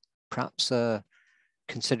world, perhaps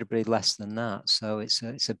considerably less than that. So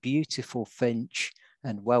it's a beautiful finch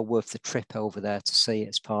and well worth the trip over there to see it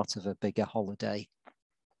as part of a bigger holiday.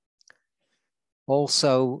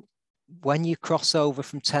 Also, when you cross over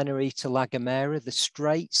from Tenerife to La Gomera, the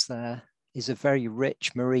straits there is a very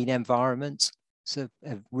rich marine environment. It's a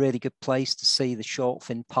really good place to see the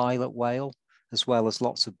short-fin pilot whale, as well as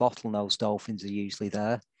lots of bottlenose dolphins are usually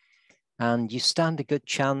there. And you stand a good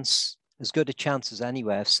chance, as good a chance as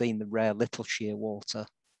anywhere, of seeing the rare little shearwater.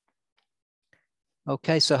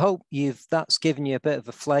 Okay, so I hope that's given you a bit of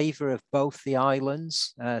a flavour of both the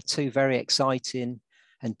islands, two very exciting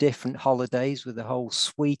and different holidays with a whole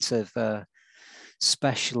suite of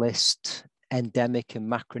specialist endemic and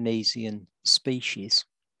Macronesian species.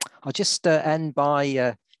 I'll just end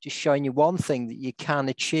by just showing you one thing that you can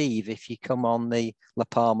achieve if you come on the La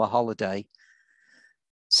Palma holiday.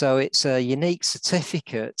 So it's a unique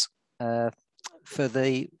certificate for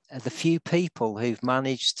the few people who've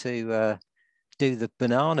managed to do the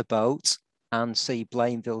banana boat and see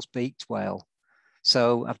Blainville's beaked whale.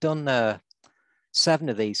 So I've done 7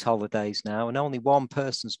 of these holidays now, and only one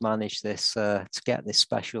person's managed this to get this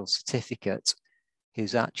special certificate,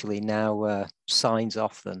 who's actually now signs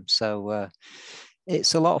off them. So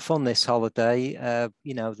it's a lot of fun this holiday.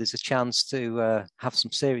 You know, there's a chance to have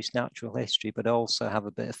some serious natural history, but also have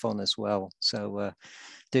a bit of fun as well. So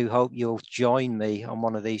do hope you'll join me on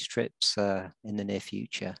one of these trips in the near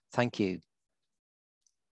future. Thank you.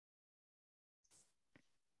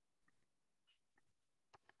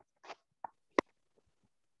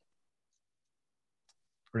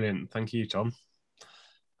 Brilliant. Thank you, Tom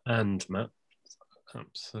and Matt.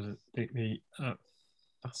 Absolutely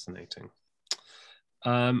fascinating.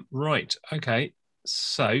 Right. Okay.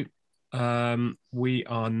 So we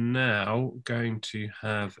are now going to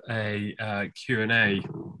have a Q&A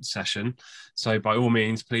session. So by all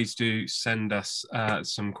means, please do send us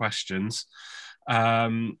some questions.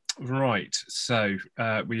 Right. So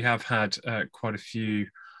we have had quite a few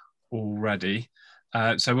already.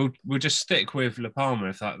 So we'll just stick with La Palma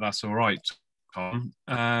if that's all right, Tom.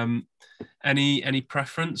 Any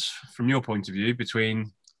preference from your point of view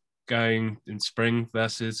between going in spring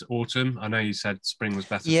versus autumn? I know you said spring was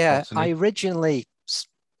better. Yeah, I'd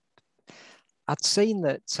seen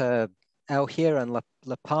that El Hierro and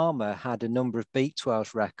La Palma had a number of beaked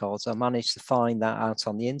whales records. I managed to find that out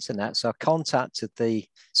on the internet. So I contacted the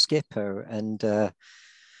skipper and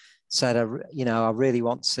said, I really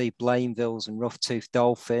want to see Blainville's and rough-toothed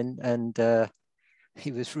dolphin. And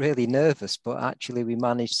he was really nervous, but actually we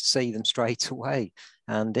managed to see them straight away.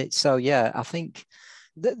 And I think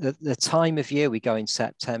the time of year we go in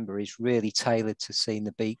September is really tailored to seeing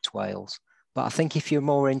the beaked whales. But I think if you're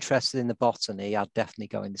more interested in the botany, I'd definitely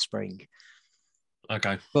go in the spring.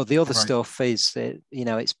 Okay. But the other stuff is,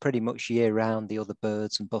 it's pretty much year round. The other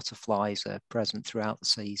birds and butterflies are present throughout the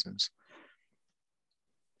seasons.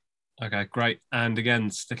 Okay, great. And again,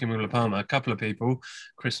 sticking with La Palma, a couple of people,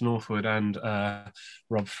 Chris Northwood and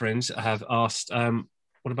Rob Fringe, have asked,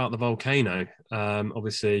 what about the volcano?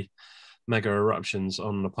 Obviously, mega eruptions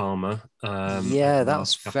on La Palma. Yeah,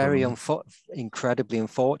 that's very incredibly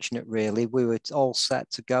unfortunate, really. We were all set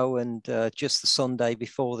to go, and just the Sunday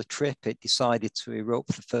before the trip, it decided to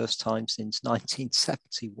erupt for the first time since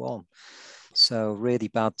 1971. So really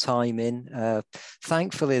bad timing.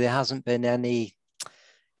 Thankfully, there hasn't been any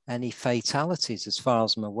any fatalities as far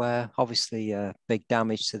as I'm aware. Obviously, big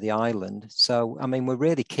damage to the island. So, I mean, we're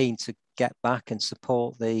really keen to get back and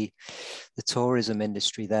support the tourism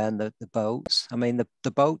industry there and the boats. I mean,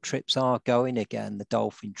 the boat trips are going again, the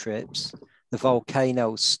dolphin trips. The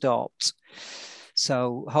volcano stopped.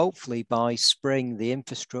 So hopefully by spring, the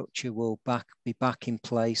infrastructure will be back in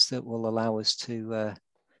place that will allow us to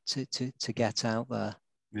get out there.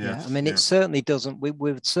 Yes, I mean, it certainly doesn't. We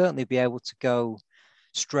would certainly be able to go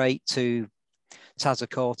straight to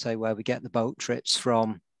Tazacorte, where we get the boat trips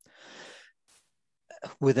from,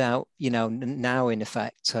 without, now in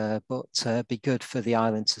effect, but be good for the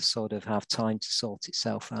island to sort of have time to sort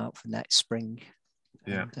itself out for next spring.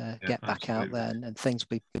 And get back out there, and things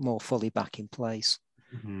will be more fully back in place.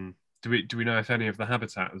 Mm-hmm. Do we know if any of the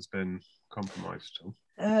habitat has been compromised at all?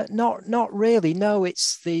 Not really. No,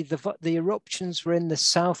 it's the eruptions were in the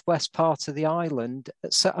southwest part of the island.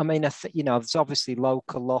 So I mean, there's obviously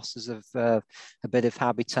local losses of a bit of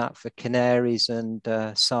habitat for canaries and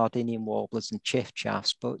Sardinian warblers and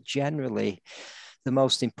chiffchaffs, but generally, the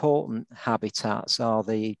most important habitats are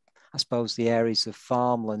I suppose, the areas of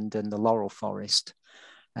farmland and the laurel forest.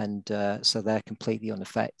 And so they're completely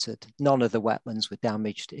unaffected. None of the wetlands were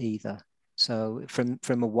damaged either. So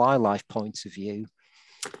from a wildlife point of view,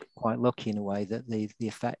 quite lucky in a way that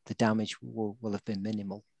the damage will have been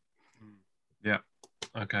minimal. Yeah.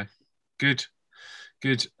 Okay. Good.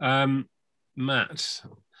 Matt,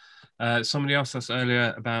 somebody asked us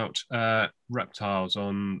earlier about reptiles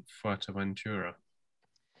on Fuerteventura.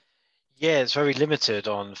 Yeah, it's very limited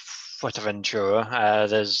on Fuerteventura.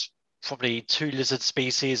 There's probably 2 lizard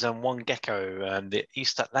species and 1 gecko, the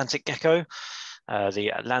East Atlantic gecko, the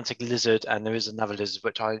Atlantic lizard, and there is another lizard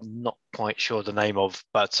which I'm not quite sure the name of.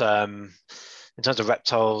 But in terms of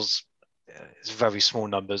reptiles, it's very small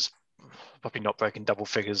numbers, probably not breaking double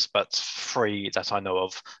figures, but 3 that I know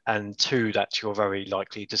of, and 2 that you're very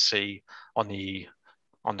likely to see on the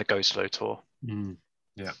Go Slow tour.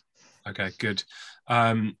 Yeah. Okay, good.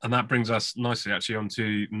 And that brings us nicely actually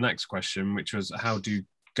onto the next question, which was, how do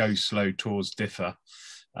Go Slow tours differ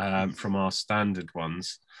from our standard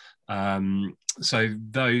ones? So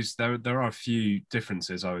there are a few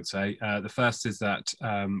differences, I would say. The first is that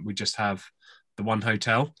we just have the one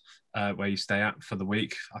hotel where you stay at for the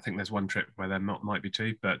week. I think there's one trip where there might be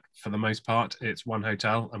 2, but for the most part, it's one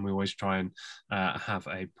hotel, and we always try and have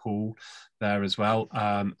a pool there as well.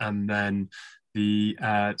 And then the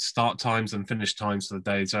start times and finish times for the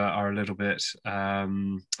days are a little bit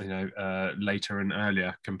later and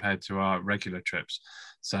earlier compared to our regular trips.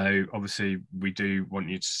 So obviously we do want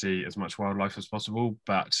you to see as much wildlife as possible,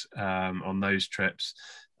 but on those trips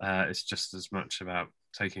it's just as much about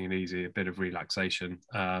taking it easy, a bit of relaxation,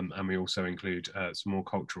 and we also include some more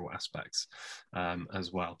cultural aspects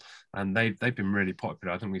as well. And they've been really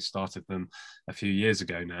popular. I think we started them a few years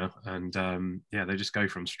ago now, and they just go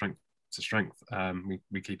from strength to strength.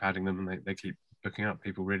 We keep adding them, and they keep booking up.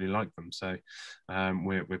 People really like them, so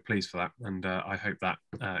we're pleased for that, and I hope that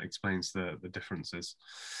explains the differences.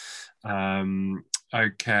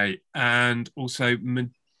 Okay, and also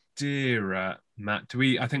Madeira, Matt.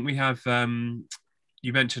 I think we have.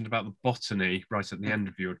 You mentioned about the botany right at the end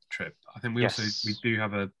of your trip. I think we do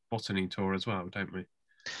have a botany tour as well, don't we?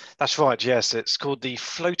 That's right. Yes, it's called the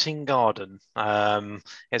Floating Garden.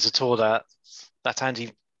 It's a tour that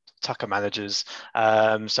Andy Tucker manages.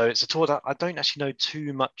 So it's a tour that I don't actually know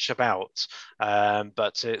too much about,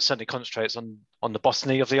 but it certainly concentrates on the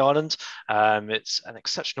botany of the island. It's an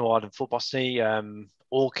exceptional island for botany.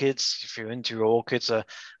 Orchids, if you're into your orchids, are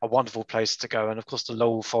a wonderful place to go. And of course, the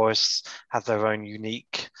laurel forests have their own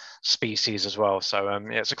unique species as well. So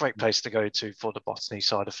it's a great place to go to for the botany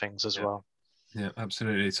side of things as well. Yeah,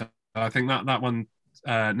 absolutely. So I think that one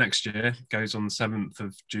next year goes on the 7th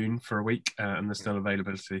of June for a week, and there's still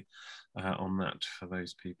availability on that for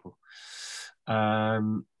those people.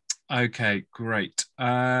 Okay, great.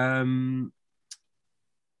 Tom,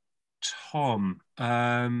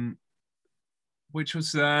 which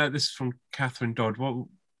was this is from Catherine Dodd.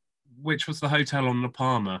 Which was the hotel on La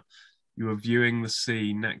Palma? You were viewing the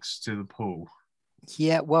sea next to the pool.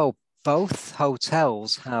 Yeah, well, both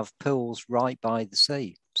hotels have pools right by the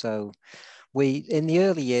sea. So in the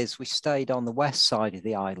early years, we stayed on the west side of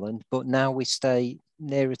the island, but now we stay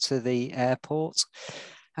nearer to the airport.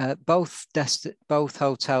 Both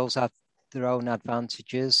hotels have their own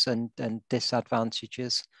advantages and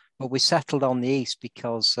disadvantages, but we settled on the east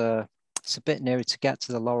because it's a bit nearer to get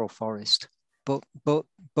to the laurel forest. But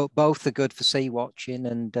both are good for sea watching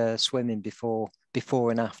and swimming before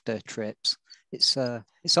and after trips.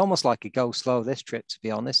 It's almost like a go slow this trip, to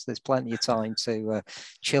be honest. There's plenty of time to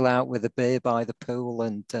chill out with a beer by the pool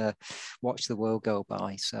and watch the world go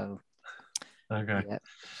by. So okay, yeah.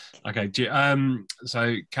 Okay.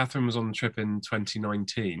 So Catherine was on the trip in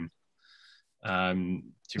 2019. Do you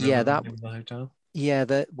remember the name of the hotel? Yeah,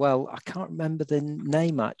 well, I can't remember the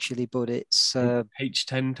name actually, but it's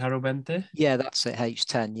H10 Tarobente. Yeah, that's it.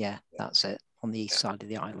 H10. Yeah, that's it, on the east side of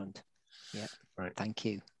the island. Yeah. Right. Thank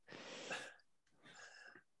you.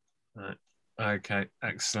 Right. Okay.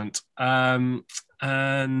 Excellent. And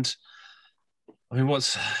I mean,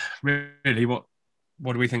 what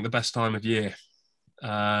do we think the best time of year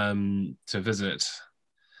to visit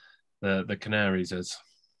the Canaries is?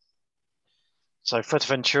 So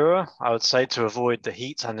Fuerteventura, I would say, to avoid the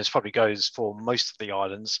heat, and this probably goes for most of the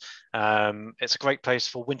islands, it's a great place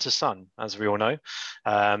for winter sun, as we all know,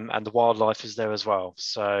 and the wildlife is there as well.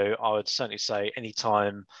 So I would certainly say any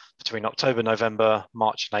time between October, November,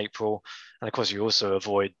 March and April, and of course you also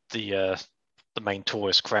avoid the main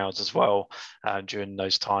tourist crowds as well during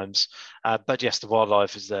those times. But yes, the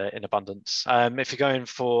wildlife is there in abundance. If you're going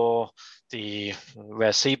for the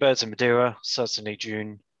rare seabirds in Madeira, certainly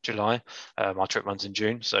June, July. My trip runs in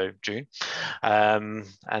June, so June. And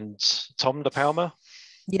Tom, the Palma?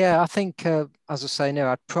 Yeah, I think, as I say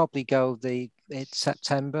now, I'd probably go it's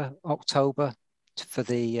September, October for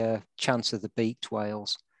the chance of the beaked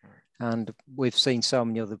whales. And we've seen so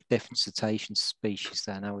many other different cetacean species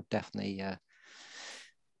there, and I would definitely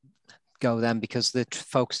go then, because the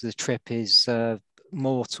focus of the trip is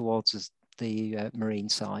more towards the marine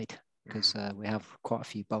side, because we have quite a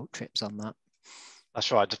few boat trips on that. That's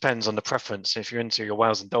right. Depends on the preference. If you're into your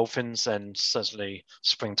whales and dolphins, then certainly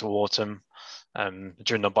spring to autumn.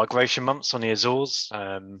 During the migration months on the Azores,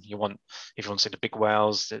 if you want to see the big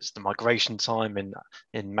whales, it's the migration time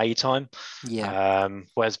in May time. Yeah.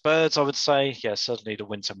 Whereas birds, I would say, yeah, certainly the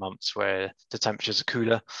winter months where the temperatures are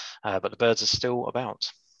cooler, but the birds are still about.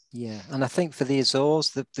 Yeah, and I think for the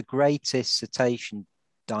Azores, the greatest cetacean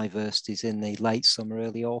diversity is in the late summer,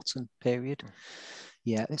 early autumn period.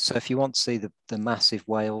 Yeah, so if you want to see the massive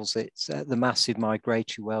whales, it's the massive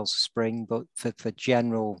migratory whales spring, but for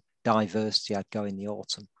general diversity, I'd go in the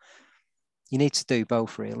autumn. You need to do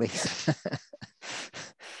both, really.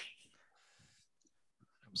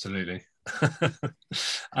 Absolutely.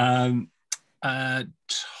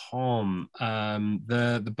 Tom,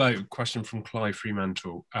 the boat question from Clive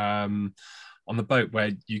Fremantle. On the boat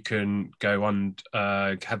where you can go and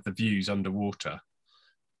have the views underwater.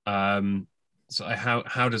 So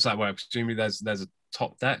how does that work? Presumably there's a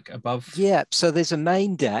top deck above. Yeah, so there's a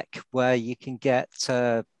main deck where you can get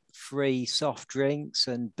free soft drinks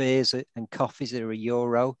and beers and coffees that are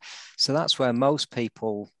 €1. So that's where most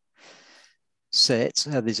people sit.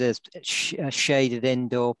 There's a shaded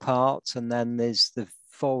indoor part, and then there's the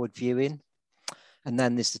forward viewing, and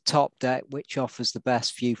then there's the top deck, which offers the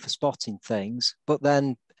best view for spotting things. But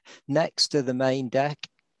then next to the main deck,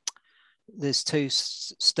 there's two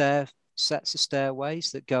sets of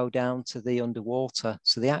stairways that go down to the underwater.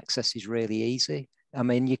 So the access is really easy. I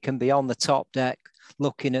mean, you can be on the top deck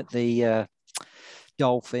looking at the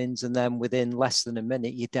dolphins, and then within less than a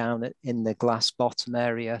minute, you're down in the glass bottom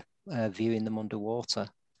area viewing them underwater.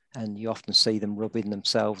 And you often see them rubbing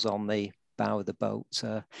themselves on the bow of the boat,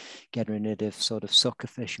 getting rid of sort of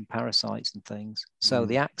suckerfish and parasites and things. So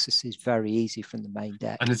the access is very easy from the main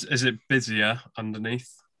deck. And is it busier underneath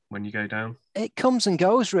when you go down? It comes and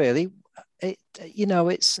goes, really.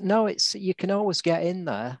 You can always get in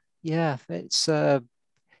there. Yeah, it's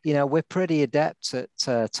we're pretty adept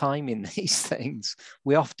at timing these things.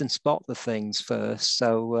 We often spot the things first,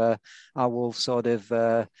 so I will sort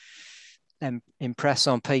of impress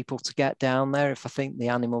on people to get down there if I think the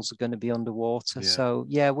animals are going to be underwater. Yeah. So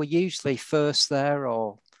yeah, we're usually first there,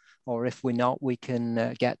 or if we're not, we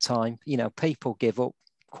can get time. People give up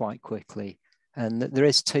quite quickly. And there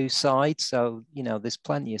is two sides, so there's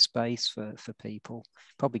plenty of space for people.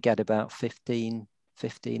 Probably get about 15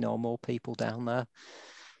 or more people down there.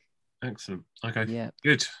 Excellent. Okay. Yeah.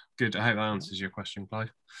 Good. I hope that answers your question,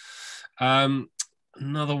 Clive.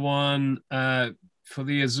 Another one for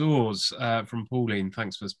the Azores from Pauline.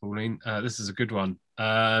 Thanks for this, Pauline. This is a good one.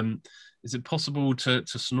 Is it possible to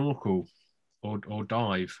snorkel or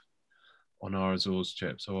dive on our Azores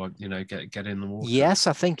trips, or get in the water? Yes,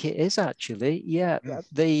 I think it is actually. Yeah,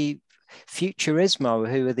 the Futurismo,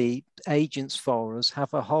 who are the agents for us,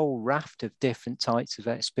 have a whole raft of different types of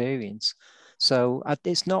experience. So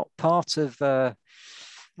it's not part of our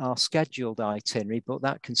scheduled itinerary, but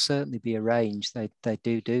that can certainly be arranged. They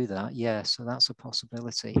do that. Yeah, so that's a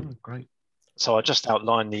possibility. Oh, great. So I just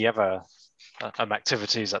outlined the other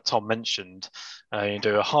activities that Tom mentioned. You can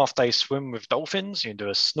do a half-day swim with dolphins. You can do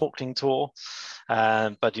a snorkeling tour,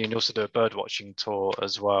 but you can also do a bird watching tour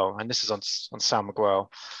as well. And this is on San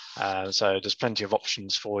Miguel. So there's plenty of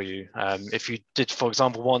options for you. If you did, for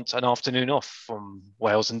example, want an afternoon off from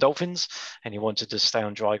whales and dolphins and you wanted to stay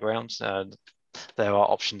on dry ground, there are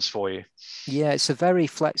options for you. Yeah, it's a very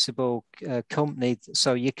flexible company.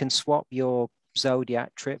 So you can swap your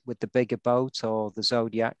Zodiac trip with the bigger boat or the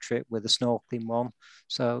Zodiac trip with a snorkeling one.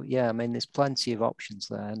 So yeah, I mean, there's plenty of options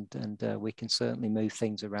there, and we can certainly move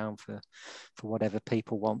things around for whatever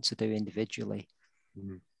people want to do individually.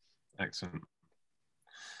 Excellent.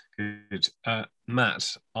 Good.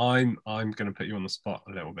 Matt, I'm going to put you on the spot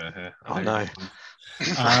a little bit here. Oh no.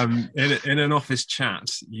 In an office chat,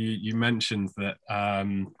 you mentioned that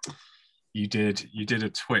you did a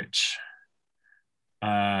Twitch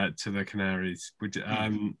to the Canaries.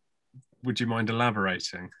 Would you mind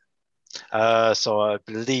elaborating? So I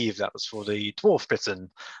believe that was for the dwarf bittern,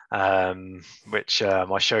 which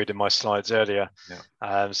I showed in my slides earlier.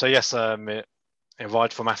 Yeah. So yes, it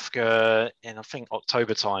arrived from Africa in, I think,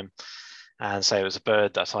 October time, and so it was a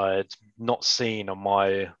bird that I had not seen on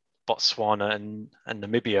my Botswana and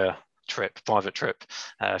Namibia private trip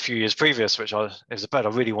a few years previous, which it was a bird I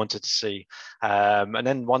really wanted to see. And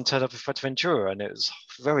then one turned up in Fuerteventura, and it was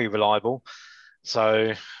very reliable.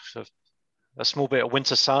 So a small bit of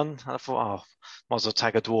winter sun, and I thought, oh, might as well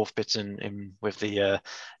tag a dwarf bittern in with the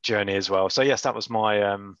journey as well. So yes, that was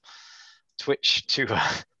my Twitch to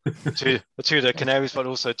the Canaries, but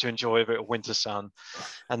also to enjoy a bit of winter sun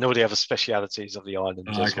and all the other specialities of the island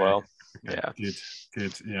as well. Okay. Yeah,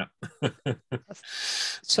 good. Yeah.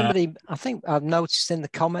 Somebody, I think I've noticed in the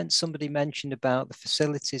comments, somebody mentioned about the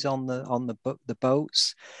facilities on the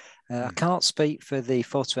boats. I can't speak for the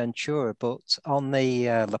Fuerteventura, but on the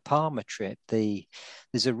La Palma trip,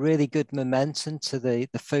 there's a really good momentum to the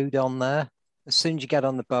food on there. As soon as you get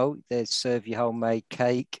on the boat, they serve you homemade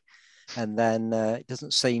cake, and then it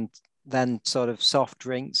doesn't seem. Then sort of soft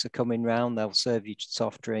drinks are coming round. They'll serve you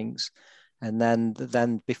soft drinks, and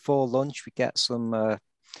then before lunch we get some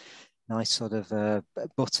nice sort of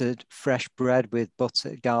buttered fresh bread with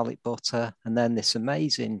garlic butter, and then this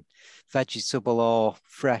amazing vegetable or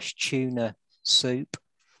fresh tuna soup,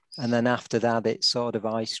 and then after that it's sort of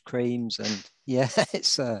ice creams, and yeah,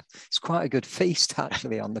 it's quite a good feast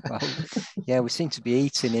actually on the boat. Yeah, we seem to be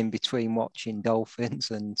eating in between watching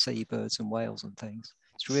dolphins and seabirds and whales and things.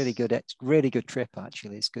 It's really good. It's a really good trip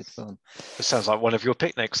actually. It's good fun. It sounds like one of your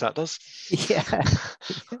picnics, that does. Yeah.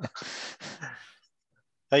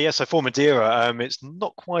 Yeah, so for Madeira, it's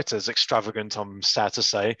not quite as extravagant, I'm sad to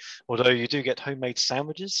say, although you do get homemade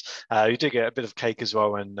sandwiches. You do get a bit of cake as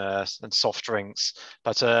well, and soft drinks.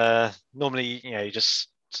 But normally, you're just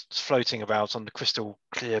floating about on the crystal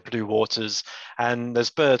clear blue waters, and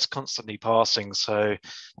there's birds constantly passing. So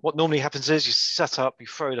what normally happens is you set up, you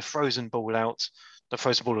throw the frozen ball out, the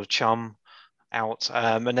frozen ball of chum out,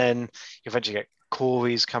 and then you eventually get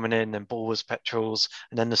Corys coming in, and Boers petrels,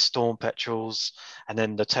 and then the storm petrels, and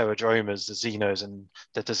then the pterodromas, the xenos, and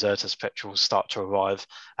the desertus petrels start to arrive.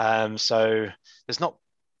 So there's not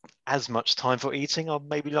as much time for eating, I'd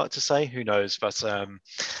maybe like to say, who knows, but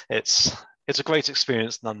it's a great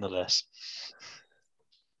experience nonetheless.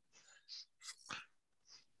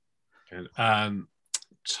 Good.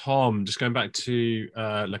 Tom, just going back to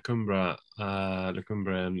La Cumbra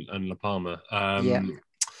and La Palma. Yeah.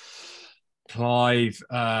 Clive,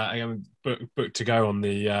 again, booked to go on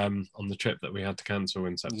the trip that we had to cancel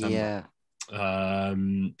in September. Yeah.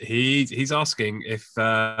 He's asking if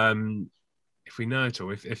we know at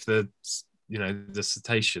all, if the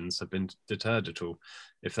cetaceans have been deterred at all,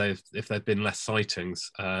 if there've been less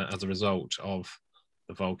sightings as a result of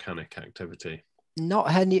the volcanic activity.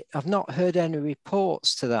 I've not heard any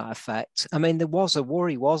reports to that effect. I mean, there was a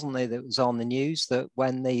worry, wasn't there, that was on the news that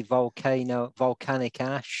when the volcanic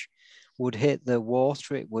ash would hit the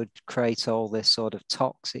water, it would create all this sort of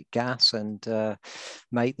toxic gas and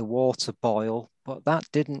make the water boil. But that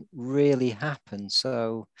didn't really happen.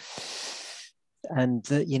 So, and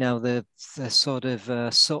the sort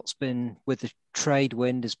of soot's been, with the trade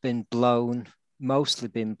wind, has been mostly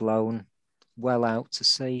been blown well out to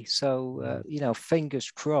sea. So,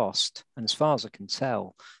 fingers crossed. And as far as I can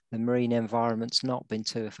tell, the marine environment's not been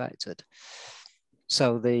too affected.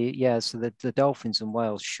 So the dolphins and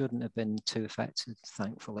whales shouldn't have been too affected,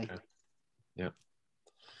 thankfully. Yeah.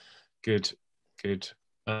 Good.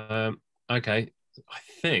 Okay. I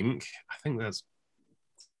think that's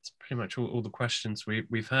pretty much all the questions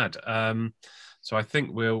we've had. So I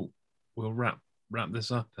think we'll wrap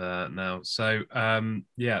this up now. So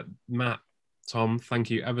Matt, Tom, thank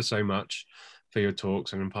you ever so much for your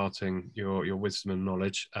talks and imparting your wisdom and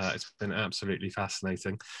knowledge. It's been absolutely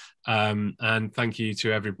fascinating. And thank you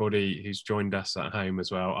to everybody who's joined us at home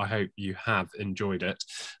as well. I hope you have enjoyed it.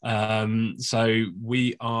 So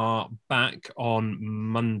we are back on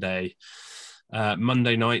Monday.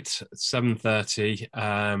 Monday night,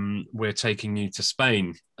 7:30, we're taking you to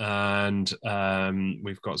Spain, and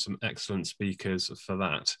we've got some excellent speakers for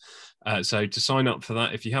that. So to sign up for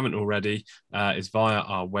that, if you haven't already, is via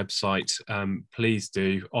our website. Please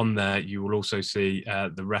do. On there, you will also see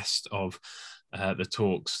the rest of the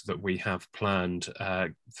talks that we have planned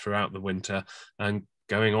throughout the winter and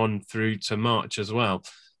going on through to March as well.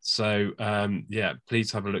 So yeah,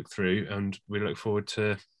 please have a look through, and we look forward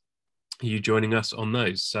to you joining us on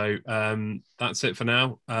those. So that's it for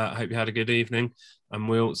now. I hope you had a good evening, and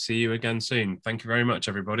we'll see you again soon. Thank you very much,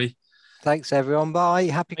 everybody. Thanks, everyone. Bye.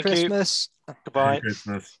 Happy Thank you. Christmas. Goodbye. Merry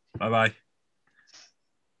Christmas. Bye-bye.